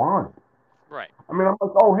he wanted. right. I mean, I'm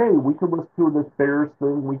like, oh hey, we can listen to this Bears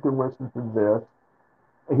thing, we can listen to this.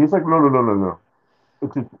 And he's like, no, no, no, no, no.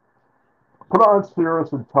 It's just put on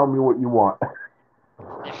Sirius and tell me what you want.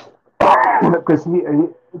 Yeah. Because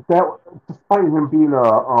that despite him being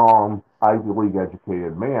a Ivy League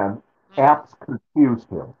educated man, Hmm. apps confused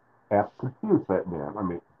him. Apps confused that man. I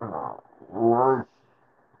mean, Yeah.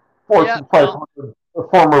 Fortune No. 500,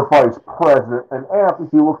 former vice president, and app.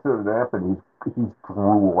 He looks at an app and he's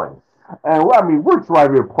drooling. And I mean, we're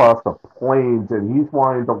driving across the plains, and he's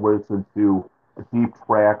wanting to listen to deep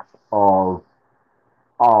tracks of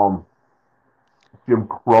um Jim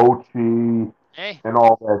Croce Hey. and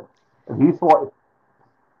all that. And he's like,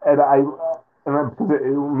 and because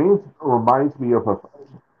it reminds me of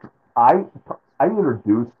I I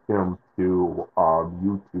introduced him to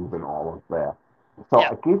YouTube and all of that. So Yeah.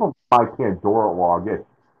 I gave him my Pandora login.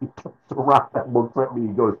 He turns around and looks at me.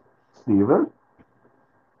 He goes, "Steven,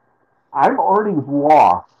 I'm already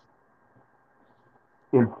lost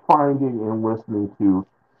in finding and listening to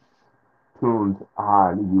tunes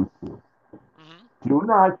on YouTube." Hmm. Do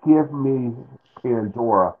not give me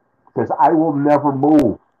Pandora because I will never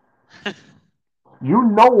move. You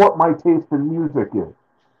know what my taste in music is.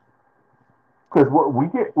 Because what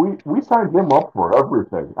we signed him up for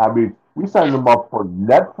everything. I mean, we signed Yeah, him up for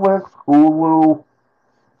Netflix, Hulu,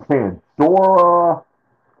 Pandora,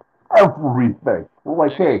 everything. We're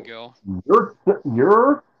like, there you hey, go. you're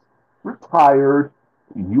you're retired.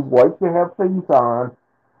 You like to have things on.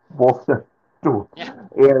 We'll do. Yeah,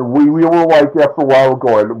 And we were like after a while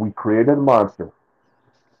going, we created a monster.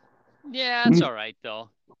 yeah, that's He's all right though.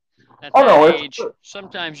 At oh that no, it's age,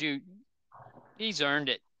 sometimes he's earned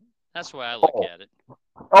it. That's the way I look oh at it.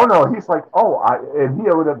 oh no, he's like oh I and he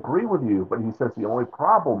would agree with you, but he says the only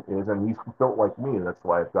problem is, and he's built like me, and that's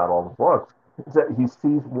why I've got all the books. Is that he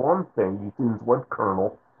sees one thing, he sees one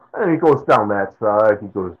kernel, and he goes down that side, he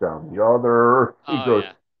goes down the other, he Oh goes.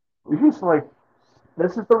 yeah, He's like,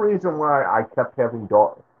 this is the reason why I kept having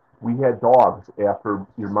dogs. We had dogs after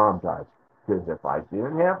your mom died. Because if I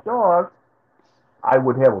didn't have dogs, I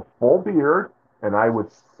would have a full beard and I would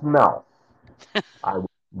smell. I would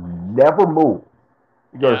never move.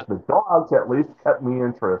 yeah, Because the dogs at least kept me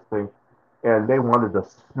interesting and they wanted to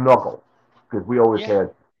snuggle. Because we always yeah.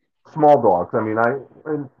 had small dogs. I mean,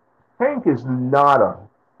 and Hank is not a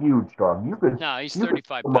huge dog. No, he's You could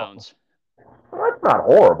pick 35 him up. pounds. Well, that's not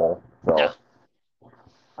horrible. No, So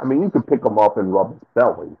I mean, you could pick him up and rub his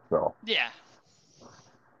belly. yeah.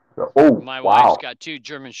 Oh My wife's wow, got two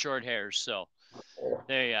German short hairs, so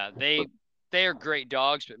they are great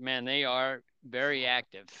dogs, but man, they are very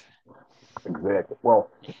active. exactly. Well,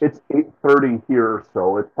 it's 8:30 here,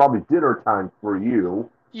 so it's probably dinner time for you.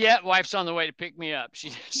 Yeah, wife's on the way to pick me up. She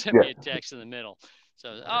sent Yeah, me a text in the middle.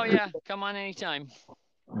 So, oh yeah, come on anytime.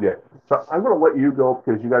 yeah. So I'm going to let you go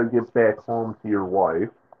because you got to get back home to your wife,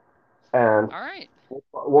 and All right.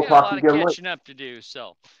 We we'll got a talk lot of again later. catching up to do,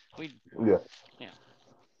 so we Yeah, yeah.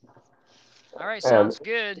 All right, and sounds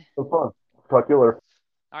good. have fun. Talk to you later.